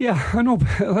 Yeah, I know,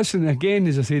 but listen, again,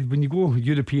 as I said, when you go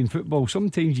European football,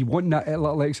 sometimes you want that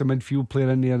little extra midfield player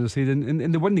in there, as I said,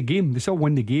 and they win the game. They still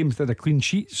win the games. They're a clean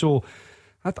sheet. So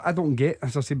I don't get,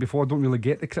 as I said before, I don't really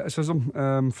get the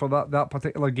criticism for that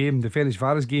particular game. The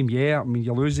Ferencváros game, yeah, I mean,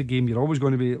 you lose the game, you're always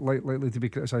going to be likely to be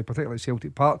criticised, particularly at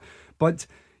Celtic Park. But,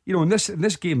 in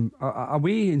this game,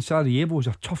 away in Sarajevo is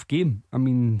a tough game. I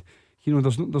mean,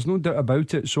 there's no doubt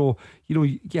about it. So,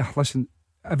 yeah, listen,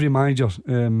 every manager,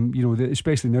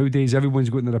 especially nowadays, everyone's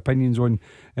got their opinions on,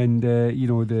 and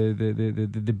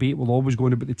the debate will always go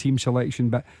on about the team selection.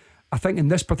 But I think in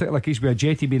this particular case, with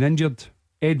Jetty being injured,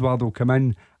 Edouard will come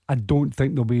in. I don't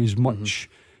think there'll be as much,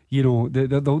 there'll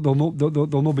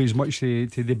not be as much to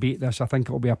debate this. I think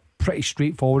it'll be a pretty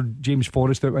straightforward. James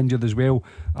Forrest out injured as well.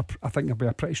 I think it'll be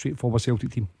a pretty straightforward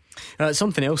Celtic team.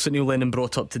 Something else that Neil Lennon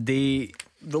brought up today,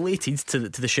 related to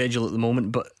the schedule at the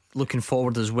moment, but looking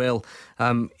forward as well.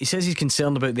 He says he's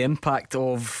concerned about the impact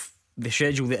of the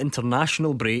schedule, the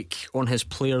international break, on his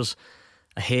players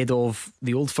ahead of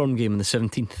the Old Firm game on the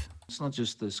 17th. It's not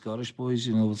just the Scottish boys,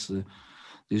 it's the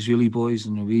Israeli boys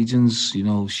and Norwegians,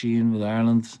 Sheehan with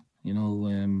Ireland,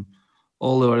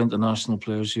 all our international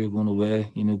players here going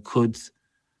away,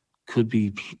 could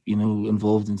be,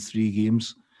 involved in 3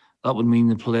 games. That would mean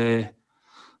they play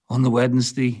on the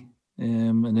Wednesday,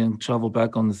 and then travel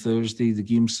back on the Thursday, the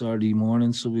game Saturday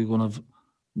morning. So we're going to have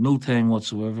no time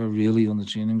whatsoever really on the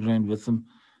training ground with them.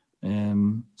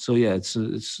 So yeah, it's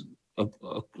a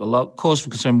lot cause for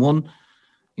concern. One,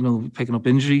 picking up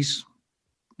injuries,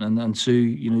 and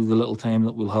two, the little time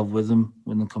that we'll have with them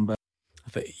when they come back.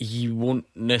 But he won't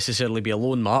necessarily be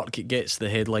alone, Mark. It gets the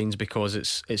headlines because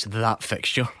it's that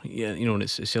fixture, and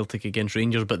it's Celtic against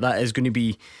Rangers. But that is going to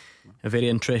be a very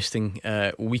interesting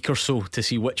week or so to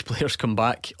see which players come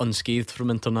back unscathed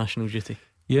from international duty.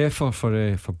 Yeah, for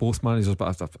both managers,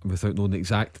 but without knowing the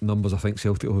exact numbers, I think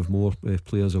Celtic will have more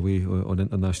players away on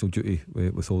international duty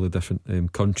with all the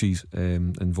different countries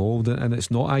involved, and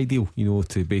it's not ideal,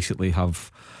 to basically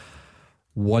have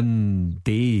one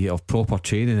day of proper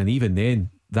training, and even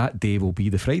then that day will be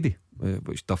the Friday,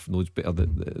 which Duff knows better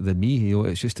than me.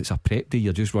 It's a prep day.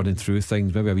 You're just running through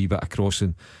things, maybe a wee bit of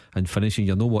crossing and finishing.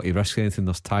 You know what to risk anything.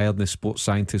 There's tiredness, sports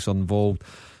scientists are involved,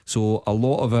 so a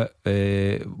lot of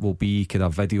it will be kind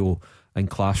of video and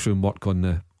classroom work on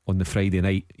the Friday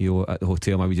night, at the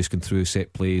hotel. Maybe just going through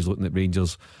set plays, looking at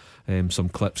Rangers, some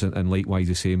clips, and likewise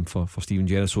the same for Steven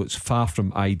Gerrard. So it's far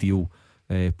from ideal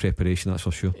preparation, that's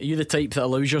for sure. Are you the type that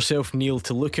allows yourself, Neil,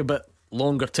 to look a bit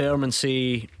longer term and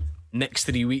say next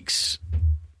 3 weeks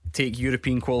take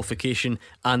European qualification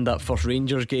and that first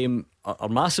Rangers game are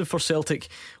massive for Celtic,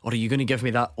 or are you going to give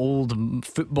me that old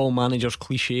football manager's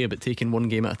cliche about taking one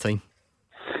game at a time?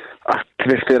 To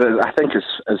be fair, I think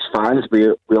as fans we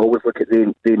always look at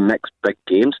the next big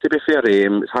games. To be fair,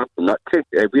 it's hard not to.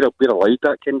 We're allowed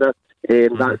that kind of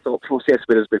that thought process,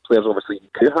 whereas with players obviously you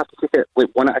do have to take it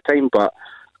one at a time. But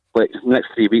next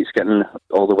 3 weeks, getting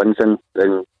all the wins in,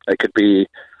 then it could be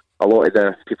a lot of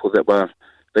the people that were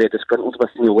very disgruntled with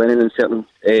Neil Lennon in certain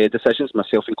decisions,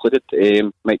 myself included,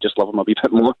 might just love him a wee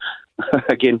bit more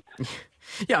again.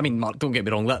 Yeah, I mean, Mark, don't get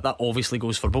me wrong, that obviously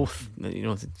goes for both.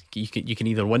 You can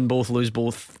either win both, lose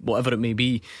both, whatever it may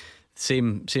be.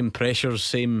 Same pressures,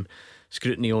 same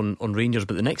scrutiny on Rangers.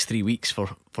 But the next 3 weeks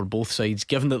for both sides,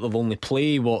 given that they'll only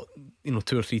play 2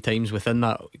 or 3 times within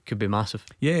that, could be massive.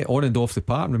 Yeah, on and off the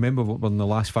park. And remember, we're in the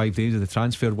last 5 days of the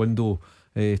transfer window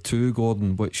too,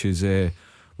 Gordon, which is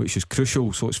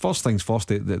crucial. So it's first things first.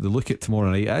 They look at tomorrow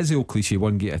night. It is the old cliche,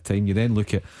 one game at a time. You then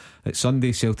look at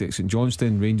Sunday, Celtic St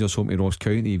Johnstone, Rangers home to Ross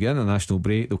County. If you're in a national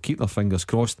break, they'll keep their fingers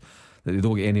crossed that they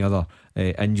don't get any other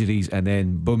injuries, and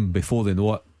then boom, before they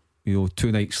know it,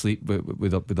 2 nights sleep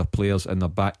with their players and they're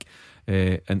back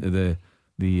into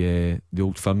the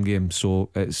Old Firm game.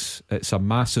 So it's a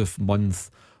massive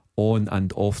month on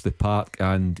and off the park,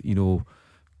 and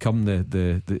come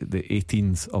the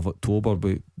 18th of October,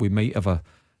 we might have a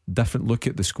different look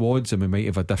at the squads, and we might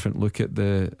have a different look at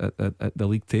the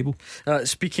league table.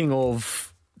 Speaking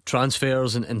of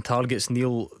transfers and targets,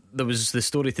 Neil, there was the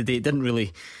story today. It didn't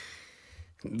really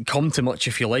come to much,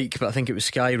 if you like, but I think it was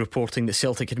Sky reporting that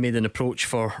Celtic had made an approach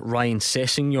for Ryan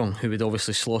Sessegnon, who would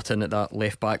obviously slot in at that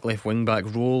left back, left wing back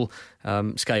role.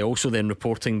 Sky also then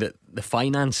reporting that the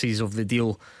finances of the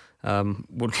deal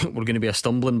were going to be a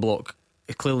stumbling block.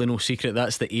 It's clearly no secret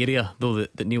that's the area, though,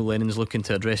 that Neil Lennon's looking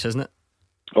to address, isn't it?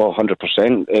 Oh,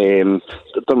 100%. I'm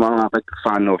a big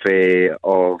fan of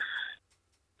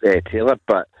Taylor,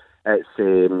 but it's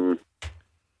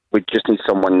we just need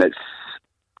someone that's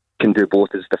can do both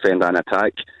as defender and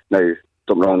attack. Now,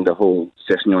 don't get me wrong, the whole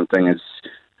Sessegnon thing is,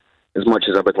 as much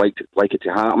as I would like it to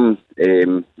happen,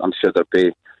 I'm sure there'd be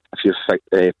a few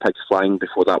pigs flying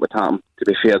before that would happen. To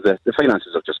be fair, the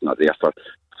finances are just not there for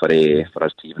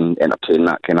us to even entertain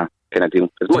that kind of deal.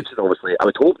 As much as obviously I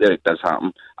would hope that it does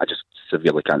happen, I just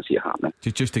severely can't see it happening.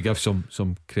 Just to give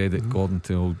some credit, Gordon,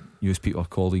 to old newspaper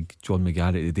colleague John McGarrett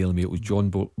at the Daily Mail. It was John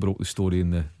broke the story in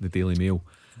the Daily Mail.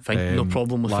 No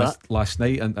problem with that last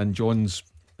night, and John's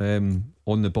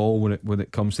on the ball when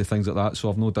it comes to things like that. So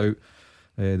I've no doubt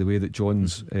the way that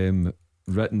John's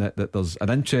written it, that there's an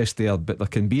interest there, but there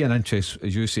can be an interest,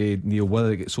 as you say, Neil,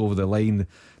 whether it gets over the line.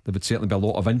 There would certainly be a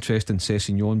lot of interest in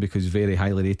Sessegnon because he's very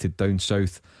highly rated down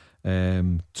south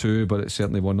too, but it's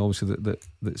certainly one obviously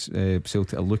that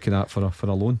Celtic are looking at for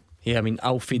a loan. Yeah, I mean,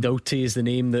 Alfie Doughty is the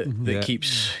name that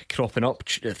keeps cropping up.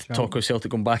 Talk of Celtic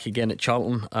going back again at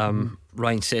Charlton.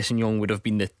 Ryan Sessegnon would have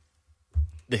been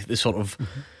the sort of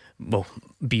well,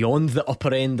 beyond the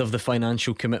upper end of the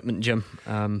financial commitment, Jim.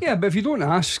 Yeah, but if you don't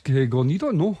ask, Gordon, you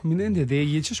don't know. I mean, at the end of the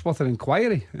day, it's just worth an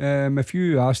inquiry. If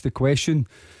you ask the question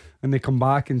and they come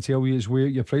back and tell you it's way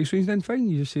at your price range, then fine,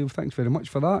 you just say, well, thanks very much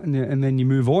for that, and then you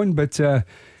move on. But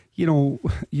you know,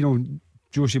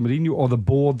 Jose Mourinho or the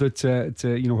board that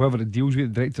whoever it deals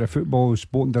with, the director of football,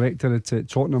 sporting director at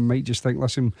Tottenham, might just think,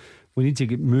 listen, we need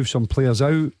to move some players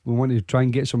out. We want to try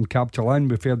and get some capital in.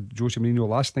 We've heard Jose Mourinho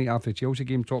last night after the Chelsea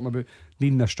game talking about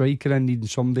needing a striker in, needing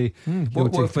somebody.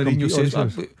 What Mourinho says,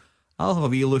 I'll have a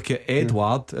wee look at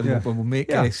Edouard and we'll make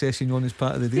Sessegnon as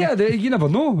part of the deal. Yeah, you never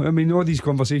know. I mean, all these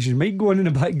conversations might go on in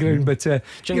the background, but do you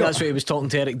think that's what he was talking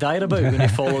to Eric Dyer about when he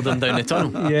followed him down the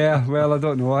tunnel? Yeah, well, I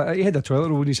don't know. He had a toilet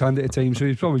roll in his hand at the time, so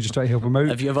he's probably just trying to help him out.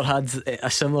 Have you ever had a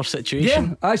similar situation?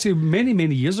 Yeah, actually,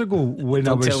 many years ago when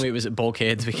Don't tell me it was at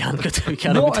Bulkhead. We can't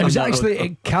No, it was actually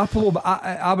at Capello, but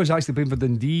I was actually playing for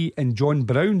Dundee, and John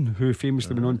Brown, who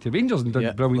famously went on to Rangers and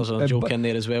did brilliant. There's a joke in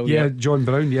there as well. Yeah, John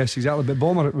Brown, yes, exactly. But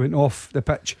Bomber went off the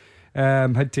pitch.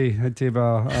 Had to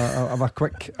have a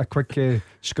quick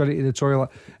scurry to the toilet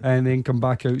and then come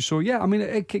back out. So yeah, I mean,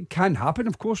 it can happen,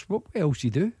 of course. What else do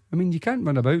you do? I mean, you can't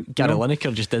run about. Gary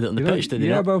Lineker just did it on the pitch, didn't he?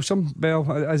 Yeah, well,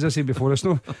 as I said before, it's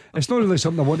not really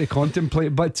something I want to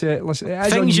contemplate. But listen, it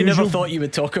is things unusual. You never thought you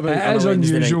would talk about. It is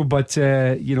unusual, but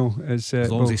it's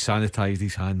as long as he sanitised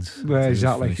his hands. Well,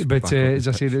 exactly. But as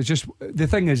I said, it's just the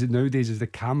thing is that nowadays is the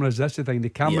cameras. That's the thing. The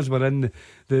cameras were in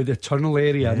the tunnel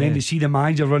area, and then you see the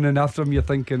manager running after him. You're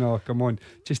thinking, oh, come on,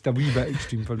 just a wee bit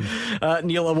extreme for me.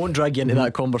 Neil, I won't drag you into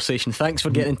that conversation. Thanks for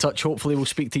getting in touch. Hopefully, we'll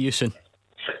speak to you soon.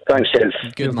 Thanks, gents.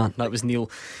 Good man. That was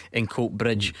Neil in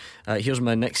Coatbridge. Here's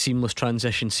my next seamless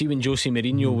transition. See, when Jose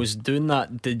Mourinho was doing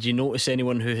that, did you notice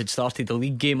anyone who had started a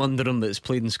league game under him that's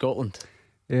played in Scotland?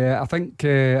 Yeah, I think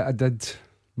I did.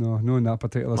 No in that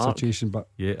particular situation, but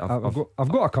yeah, I've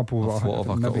got a couple. I've thought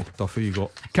of a couple. Duff, who you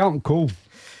got? Carlton Cole.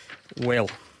 Well,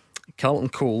 Carlton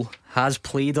Cole has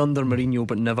played under Mourinho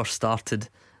but never started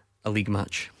a league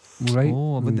match. Right.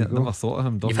 Oh, I never thought of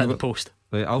him. You've hit the post.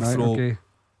 Right, I'll throw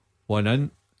one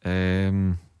in.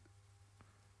 Going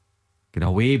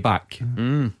away back.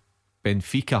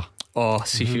 Benfica. Oh,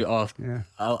 see if you are.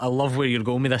 I love where you're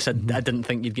going with this. I didn't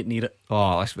think you'd get near it.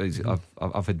 Oh,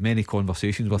 I've had many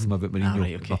conversations with him about Mourinho.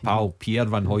 Right, okay. My pal Pierre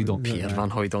Van Hooijdonk. Pierre Van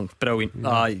Hooijdonk,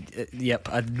 brilliant. Yep,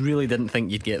 I really didn't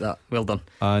think you'd get that. Well done.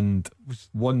 And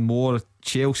one more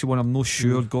Chelsea one, I'm not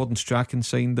sure. Gordon Strachan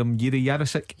signed him. Jiri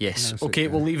Jarosik. Yes. Okay,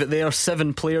 we'll leave it there.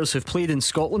 7 players who've played in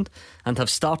Scotland and have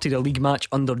started a league match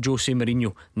under Jose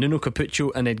Mourinho: Nuno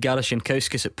Capuccio and Edgaras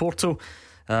Jankowskis at Porto.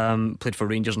 Played for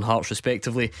Rangers and Hearts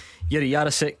respectively. Jiri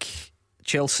Jarosik,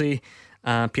 Chelsea,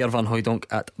 Pierre Van Hooijdonk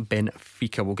at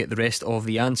Benfica. We'll get the rest of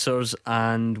the answers,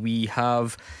 and we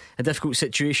have a difficult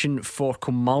situation for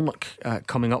Kilmarnock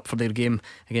coming up for their game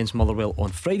against Motherwell on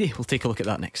Friday. We'll take a look at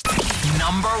that next.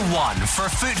 Number 1 for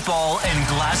football in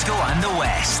Glasgow and the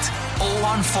West.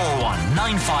 0141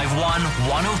 951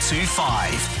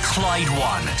 1025. Clyde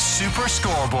One Super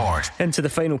Scoreboard. Into the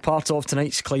final part of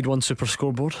tonight's Clyde One Super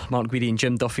Scoreboard. Mark Guidi and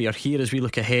Jim Duffy are here as we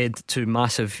look ahead to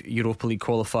massive Europa League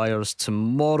qualifiers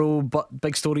tomorrow, but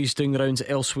big stories doing the rounds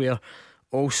elsewhere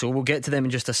also. We'll get to them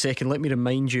in just a second. Let me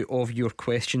remind you of your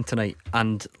question tonight,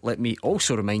 and let me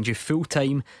also remind you,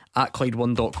 fulltime at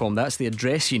Clyde1.com. That's the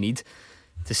address you need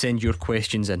to send your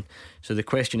questions in. So the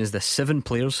question is the 7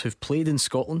 players who've played in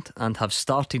Scotland and have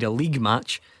started a league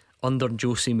match under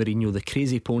Jose Mourinho. The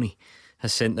Crazy Pony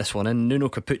has sent this one in. Nuno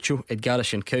Capuccio, Edgaras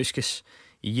Jankauskas,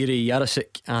 Jiri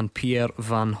Jarosik and Pierre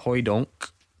Van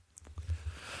Hooijdonk.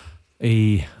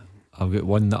 I've got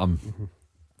one that I'm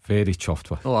very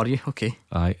chuffed with. Oh, are you? Okay.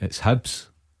 Aye, it's Hibs,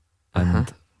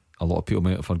 and a lot of people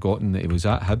might have forgotten that he was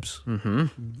at Hibs.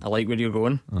 I like where you're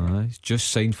going. He's just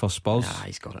signed for Spurs.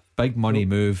 He's got it. Big money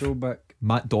move. Fullback.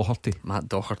 Matt Doherty.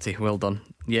 Well done.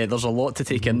 Yeah, there's a lot to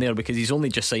take in there because he's only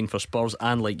just signed for Spurs,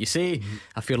 and like you say,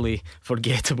 a fairly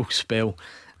forgettable spell.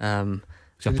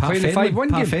 It's a Pat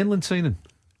Fenlon signing.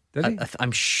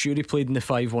 I'm sure he played in the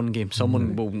 5-1 game.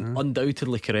 Someone will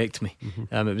undoubtedly correct me.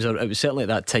 It was certainly at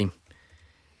that time.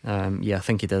 I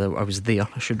think he did. I was there.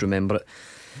 I should remember it.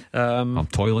 I'm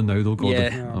toiling now though,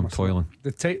 Gordon. Yeah. I'm toiling.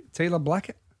 The Taylor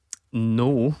Blackett?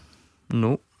 No.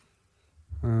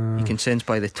 You can sense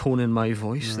by the tone in my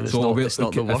voice that it's not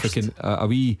the worst. Are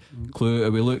we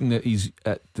looking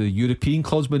at the European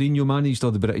clubs Mourinho managed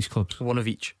or the British clubs? One of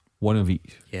each.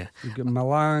 Yeah. You've got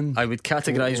Milan. I would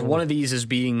categorise one of these as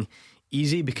being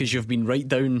easy because you've been right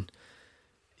down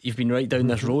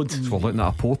this road. So we're looking at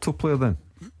a Porto player then.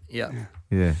 Yeah.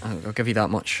 I'll give you that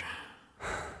much.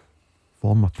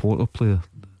 Former Porto player.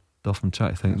 Duff, I'm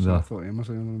trying to think of that. I thought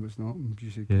Emerson, but it's not.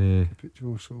 Yeah.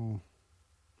 Picture, so.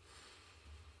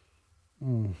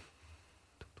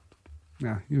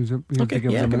 Nah, he was okay.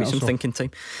 Give me some thinking time.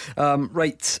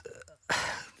 Right.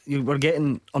 We're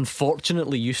getting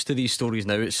unfortunately used to these stories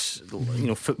now. It's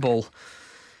football.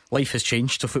 Life has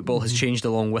changed, so football has changed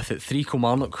along with it. 3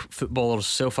 Kilmarnock footballers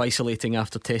self-isolating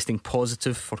after testing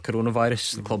positive for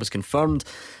coronavirus. The club has confirmed.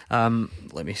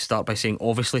 Let me start by saying,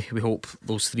 obviously, we hope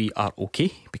those 3 are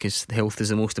okay because health is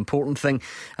the most important thing.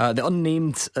 The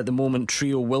unnamed at the moment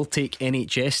trio will take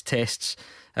NHS tests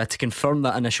to confirm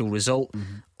that initial result.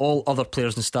 All other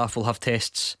players and staff will have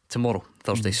tests tomorrow,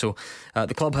 Thursday. So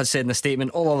the club has said in a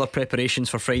statement, all other preparations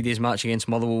for Friday's match against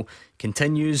Motherwell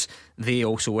continues. They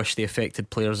also wish the affected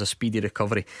players a speedy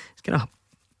recovery.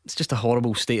 It's just a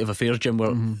horrible state of affairs, Jim,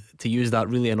 where to use that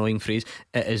really annoying phrase,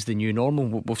 it is the new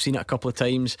normal. We've seen it a couple of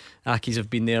times. Accies have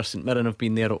been there, St Mirren have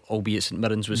been there, albeit St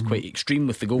Mirren's was quite extreme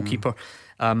with the goalkeeper.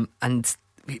 And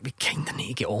we kind of need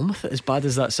to get on with it, as bad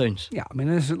as that sounds. Yeah, I mean,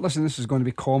 this is going to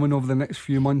be common over the next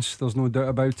few months. There's no doubt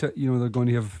about it. They're going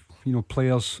to have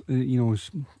players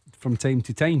from time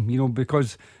to time.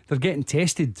 Because they're getting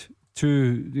tested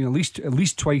to at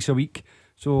least twice a week.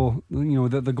 So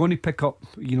they're going to pick up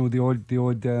the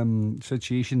odd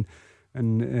situation,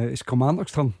 and it's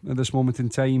Kilmarnock's turn at this moment in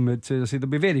time. I say there'll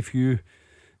be very few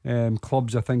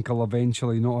clubs I think will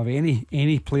eventually not have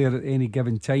any player at any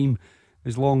given time.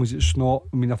 As long as it's not,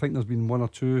 I think there's been 1 or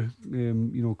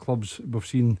 2 clubs we've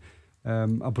seen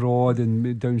abroad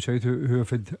and down south who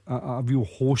have had a real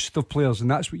host of players,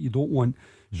 and that's what you don't want.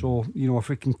 So if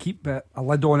we can keep a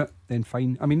lid on it, then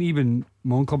fine. Even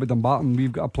my own club at Dumbarton,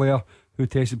 we've got a player who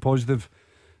tested positive,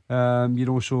 so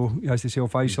he has to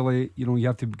self-isolate. You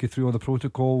have to go through all the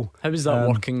protocol. How is that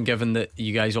working, given that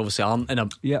you guys obviously aren't in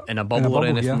a bubble or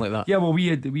anything like that? Yeah, well, we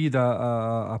had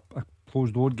a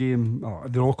closed door game,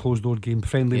 they're all closed door game,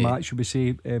 friendly match, should we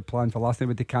say, planned for last night,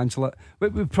 but they cancel it.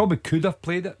 We probably could have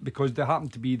played it because the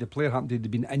player happened to have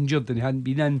been injured and he hadn't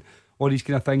been in, all these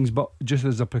kind of things, but just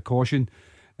as a precaution,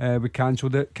 we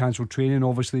cancelled training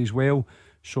obviously as well.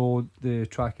 So the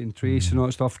track and trace and all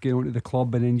that stuff, getting onto the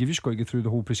club, and then you've just got to get through the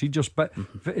whole procedures. But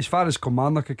as far as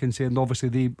Kilmarnock are concerned, obviously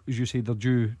they, as you say, they're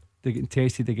getting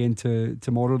tested again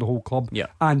tomorrow, the whole club,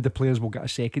 and the players will get a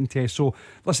second test. So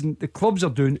listen, the clubs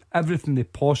are doing everything they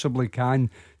possibly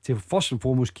can to first and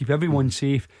foremost keep everyone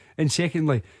safe, and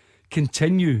secondly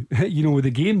continue with the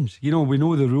games. We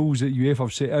know the rules that UEFA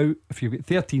have set out. If you've got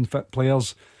 13 fit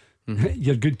players,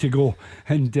 you're good to go,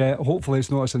 and hopefully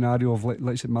it's not a scenario of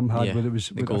like St Mirren had where it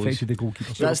affected the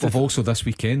goalkeeper. We've also this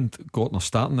weekend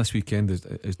starting this weekend,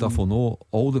 as Duff will know,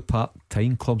 all the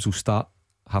part-time clubs will start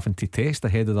having to test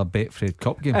ahead of their Betfred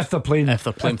Cup games if they're playing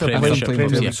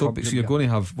Premiership. So you're going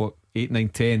to have 8, 9,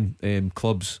 10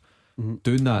 clubs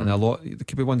doing that, and a lot there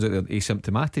could be ones that are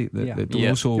asymptomatic that don't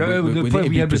also we need to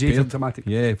be prepared.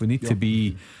 Yeah, we need to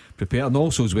be prepared, and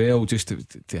also as well just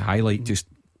to highlight just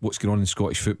what's going on in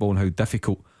Scottish football and how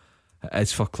difficult it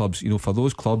is for clubs. You know, for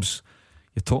those clubs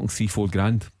you're talking 3-4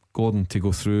 grand, Gordon, to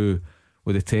go through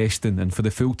with the testing, and for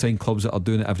the full-time clubs that are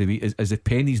doing it every week, as the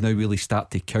pennies now really start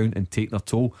to count and take their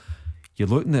toll, you're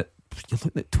looking at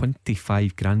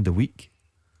 25 grand a week,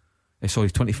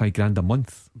 25 grand a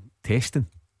month testing,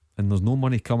 and there's no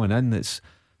money coming in. It's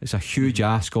a huge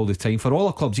ask all the time for all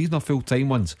the clubs, even our full-time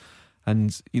ones.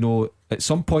 And you know, at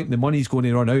some point the money's going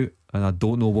to run out, and I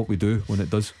don't know what we do when it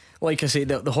does. Like I say,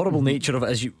 the horrible nature of it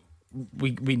is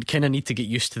we kind of need to get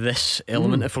used to this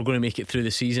element if we're going to make it through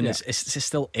the season. It's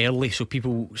still early, so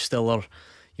people still are,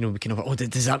 you know, we kind of,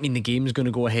 does that mean the game's going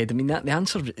to go ahead? I mean, that the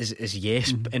answer is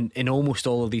yes. In almost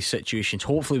all of these situations,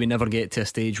 hopefully we never get to a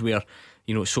stage where,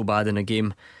 you know, it's so bad in a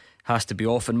game has to be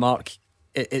off. And Mark,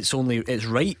 it's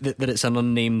right that it's an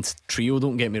unnamed trio,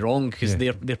 don't get me wrong, because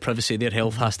their privacy, their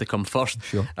health has to come first.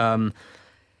 Sure.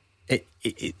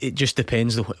 It just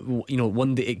depends though. You know,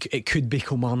 one day it could be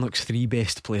Kilmarnock's 3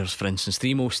 best players, for instance,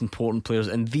 3 most important players,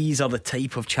 and these are the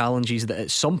type of challenges that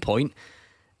at some point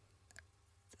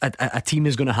a team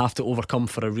is going to have to overcome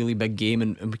for a really big game,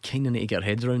 and we kind of need to get our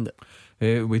heads around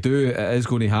it. We do. It is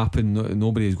going to happen.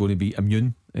 Nobody is going to be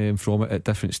immune from it. At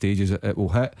different stages it will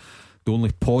hit. The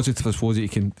only positive, I suppose, that you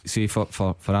can say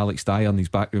for Alex Dyer and his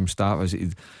backroom staff is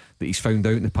that he's found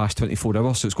out in the past 24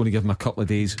 hours, so it's going to give him a couple of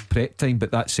days prep time.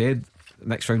 But that said,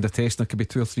 next round of testing there could be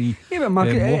 2 or 3. Yeah, but Mark,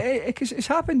 it's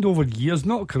happened over years,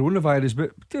 not coronavirus,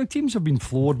 but you know, teams have been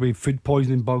floored with food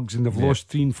poisoning bugs, and they've lost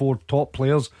 3 and 4 top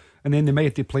players, and then they might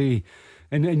have to play.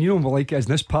 And you know what like it is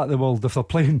in this part of the world, if they're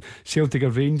playing Celtic or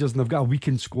Rangers and they've got a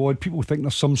weakened squad, people think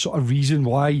there's some sort of reason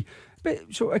why. But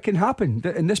so it can happen.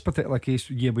 In this particular case,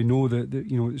 we know that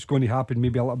you know it's going to happen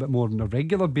maybe a little bit more on a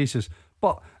regular basis.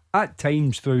 But at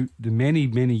times throughout the many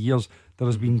years, there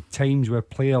has been times where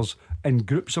players and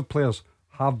groups of players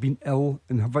have been ill,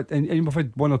 and we've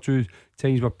had 1 or 2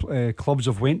 times where clubs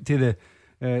have went to the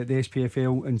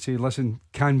SPFL and say, listen,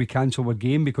 can we cancel our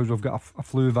game because we've got a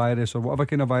flu virus or whatever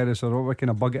kind of virus or whatever kind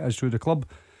of bug it is through the club.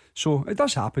 So it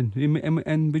does happen,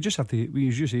 and we just have to,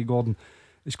 as you say, Gordon,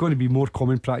 it's going to be more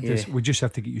common practice. We just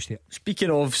have to get used to it. Speaking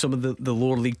of some of the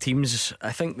lower league teams,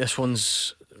 I think this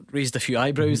one's raised a few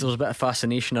eyebrows. There's a bit of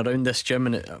fascination around this, Jim,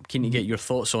 and I'm keen to get your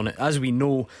thoughts on it. As we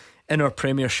know, in our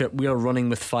Premiership we are running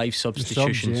with 5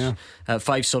 substitutions,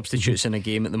 5 substitutes in a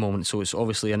game at the moment, so it's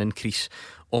obviously an increase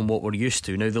on what we're used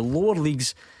to. Now the lower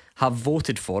leagues have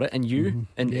voted for it, and you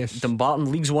and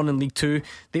Dumbarton, Leagues 1 and League 2,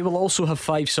 they will also have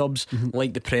 5 subs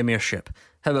like the Premiership.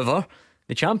 However,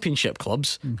 the Championship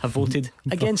clubs have voted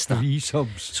against that. 3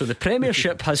 subs. So the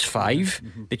Premiership has 5,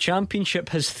 the Championship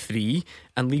has 3,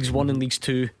 and Leagues 1 and Leagues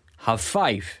 2 have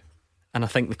 5. And I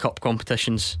think the cup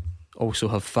competitions also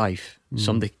have 5.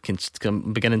 Somebody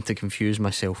I'm beginning to confuse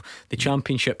myself. The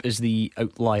Championship is the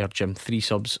outlier, Jim. 3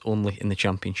 subs only in the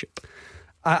Championship.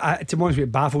 To be honest, it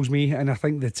baffles me, and I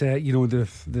think that you know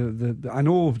I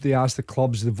know they ask the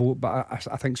clubs to vote, but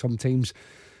I think sometimes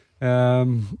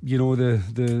you know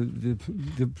the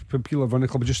people that run the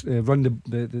club, just run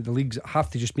the leagues, have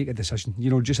to just make a decision. You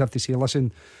know, just have to say,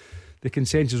 listen, the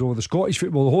consensus over the Scottish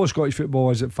football, the whole of Scottish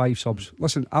football is at 5 subs.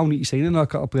 Listen, I'll need to sign in a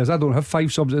couple of players. I don't have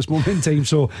 5 subs at this moment in time,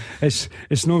 so it's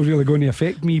not really going to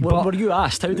affect me. But were you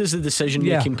asked, how does the decision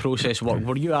making process work?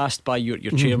 Were you asked by your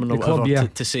chairman or whatever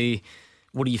club, to say,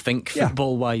 what do you think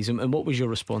football wise, and what was your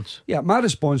response? My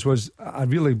response was, I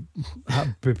really,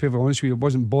 to be perfectly honest with you, I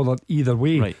wasn't bothered either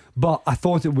way, but I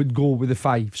thought it would go with the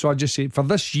 5. So I just say, for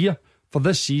this year, for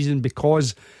this season,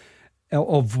 because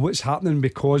of what's happening,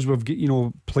 because we've got, you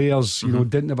know, players, you know,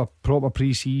 didn't have a proper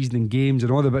pre-season and games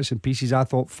and all the bits and pieces, I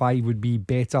thought 5 would be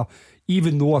better,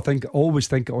 even though I always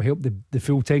think it'll help the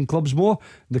full-time clubs more,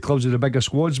 the clubs with the bigger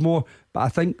squads more. But I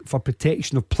think for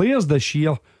protection of players this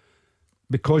year,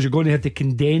 because you're going to have to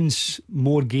condense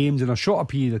more games in a shorter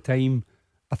period of time,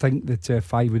 I think that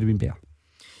 5 would have been better.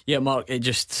 Yeah, Mark, it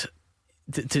just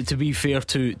to be fair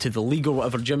to the league or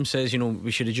whatever Jim says, you know,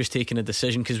 we should have just taken a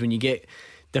decision, because when you get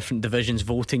different divisions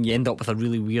voting, you end up with a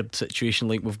really weird situation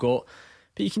like we've got.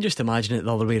 But you can just imagine it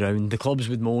the other way around. The clubs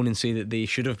would moan and say that they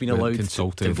should have been allowed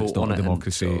to vote on it.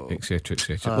 Democracy, etc.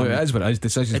 Look, it is what it is.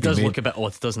 Decisions. It does look a bit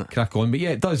odd, doesn't it? Crack on, but yeah,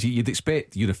 it does. You'd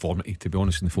expect uniformity, to be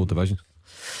honest, in the 4 divisions.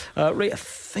 Right, I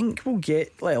think we'll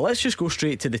get. Let's just go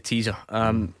straight to the teaser.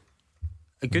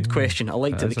 A good question. I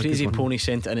liked it. The Crazy Pony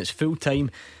sent it, and it's full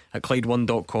time. at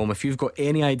Clyde1.com. If you've got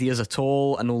any ideas at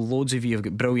all, I know loads of you have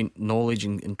got brilliant knowledge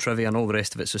and trivia and all the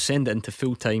rest of it, so send it into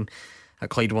fulltime at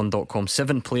Clyde1.com.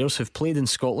 7 players who've played in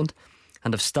Scotland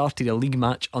and have started a league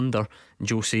match under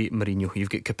Jose Mourinho. You've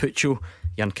got Capuccio,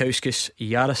 Jankowskis,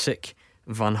 Jarosik,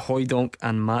 Van Hooijdonk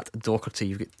and Matt Doherty.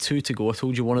 You've got 2 to go. I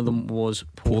told you one of them was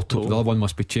Porto. The other one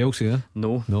must be Chelsea, eh?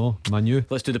 No, Man U.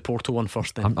 Let's do the Porto one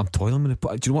first then. I'm toiling with it.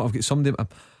 Do you know what? I've got somebody.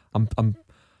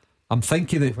 I'm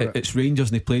thinking that it's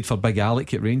Rangers and they played for Big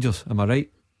Alec at Rangers. Am I right?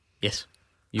 Yes,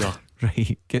 you are.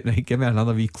 Right. Give me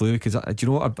another wee clue, because do you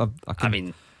know what? I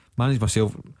can manage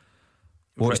myself.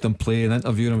 Watched him play and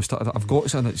interview him. I've got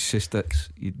something. It's just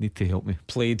you need to help me.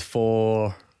 Played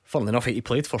for. Funnily enough, he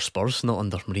played for Spurs, not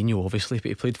under Mourinho obviously, but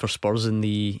he played for Spurs in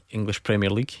the English Premier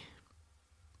League.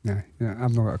 Yeah,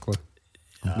 I've not got a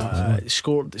clue.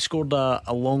 Scored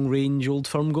a long range Old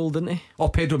Firm goal, didn't he? Oh,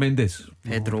 Pedro Mendes.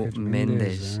 Pedro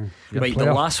Mendes. Right,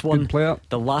 player.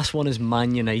 the last one is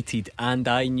Man United, and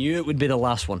I knew it would be the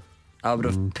last one. I would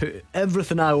have put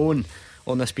everything I own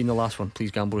on this being the last one. Please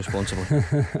gamble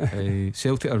responsibly.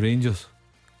 Celtic or Rangers?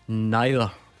 Neither.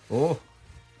 Oh,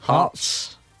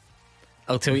 Hearts.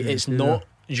 I'll tell you, it's not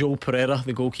Joel Pereira,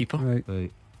 the goalkeeper.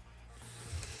 Right.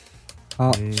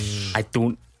 I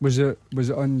don't. Was it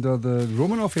under the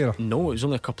Romanoff era? No, it was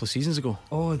only a couple of seasons ago.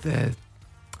 Oh, the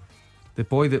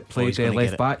boy that played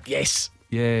left back. Yes.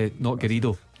 Yeah, not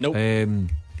Garrido. Nope.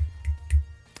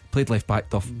 Played left back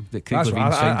Duff. That Craig That's Levine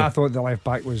what signed I him. thought the left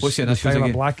back was What's the initials Tyler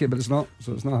again? Blackett, but it's not.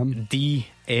 So it's not him.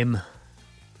 DM.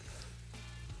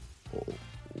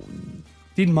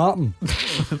 Dean Martin.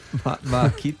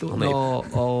 Makito.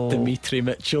 No. Dimitri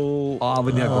Mitchell. I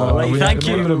wouldn't have got it. Right, thank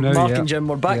you, remember him now, Mark yeah. and Jim.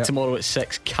 We're back Yeah. tomorrow at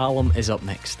 6. Callum is up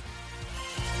next.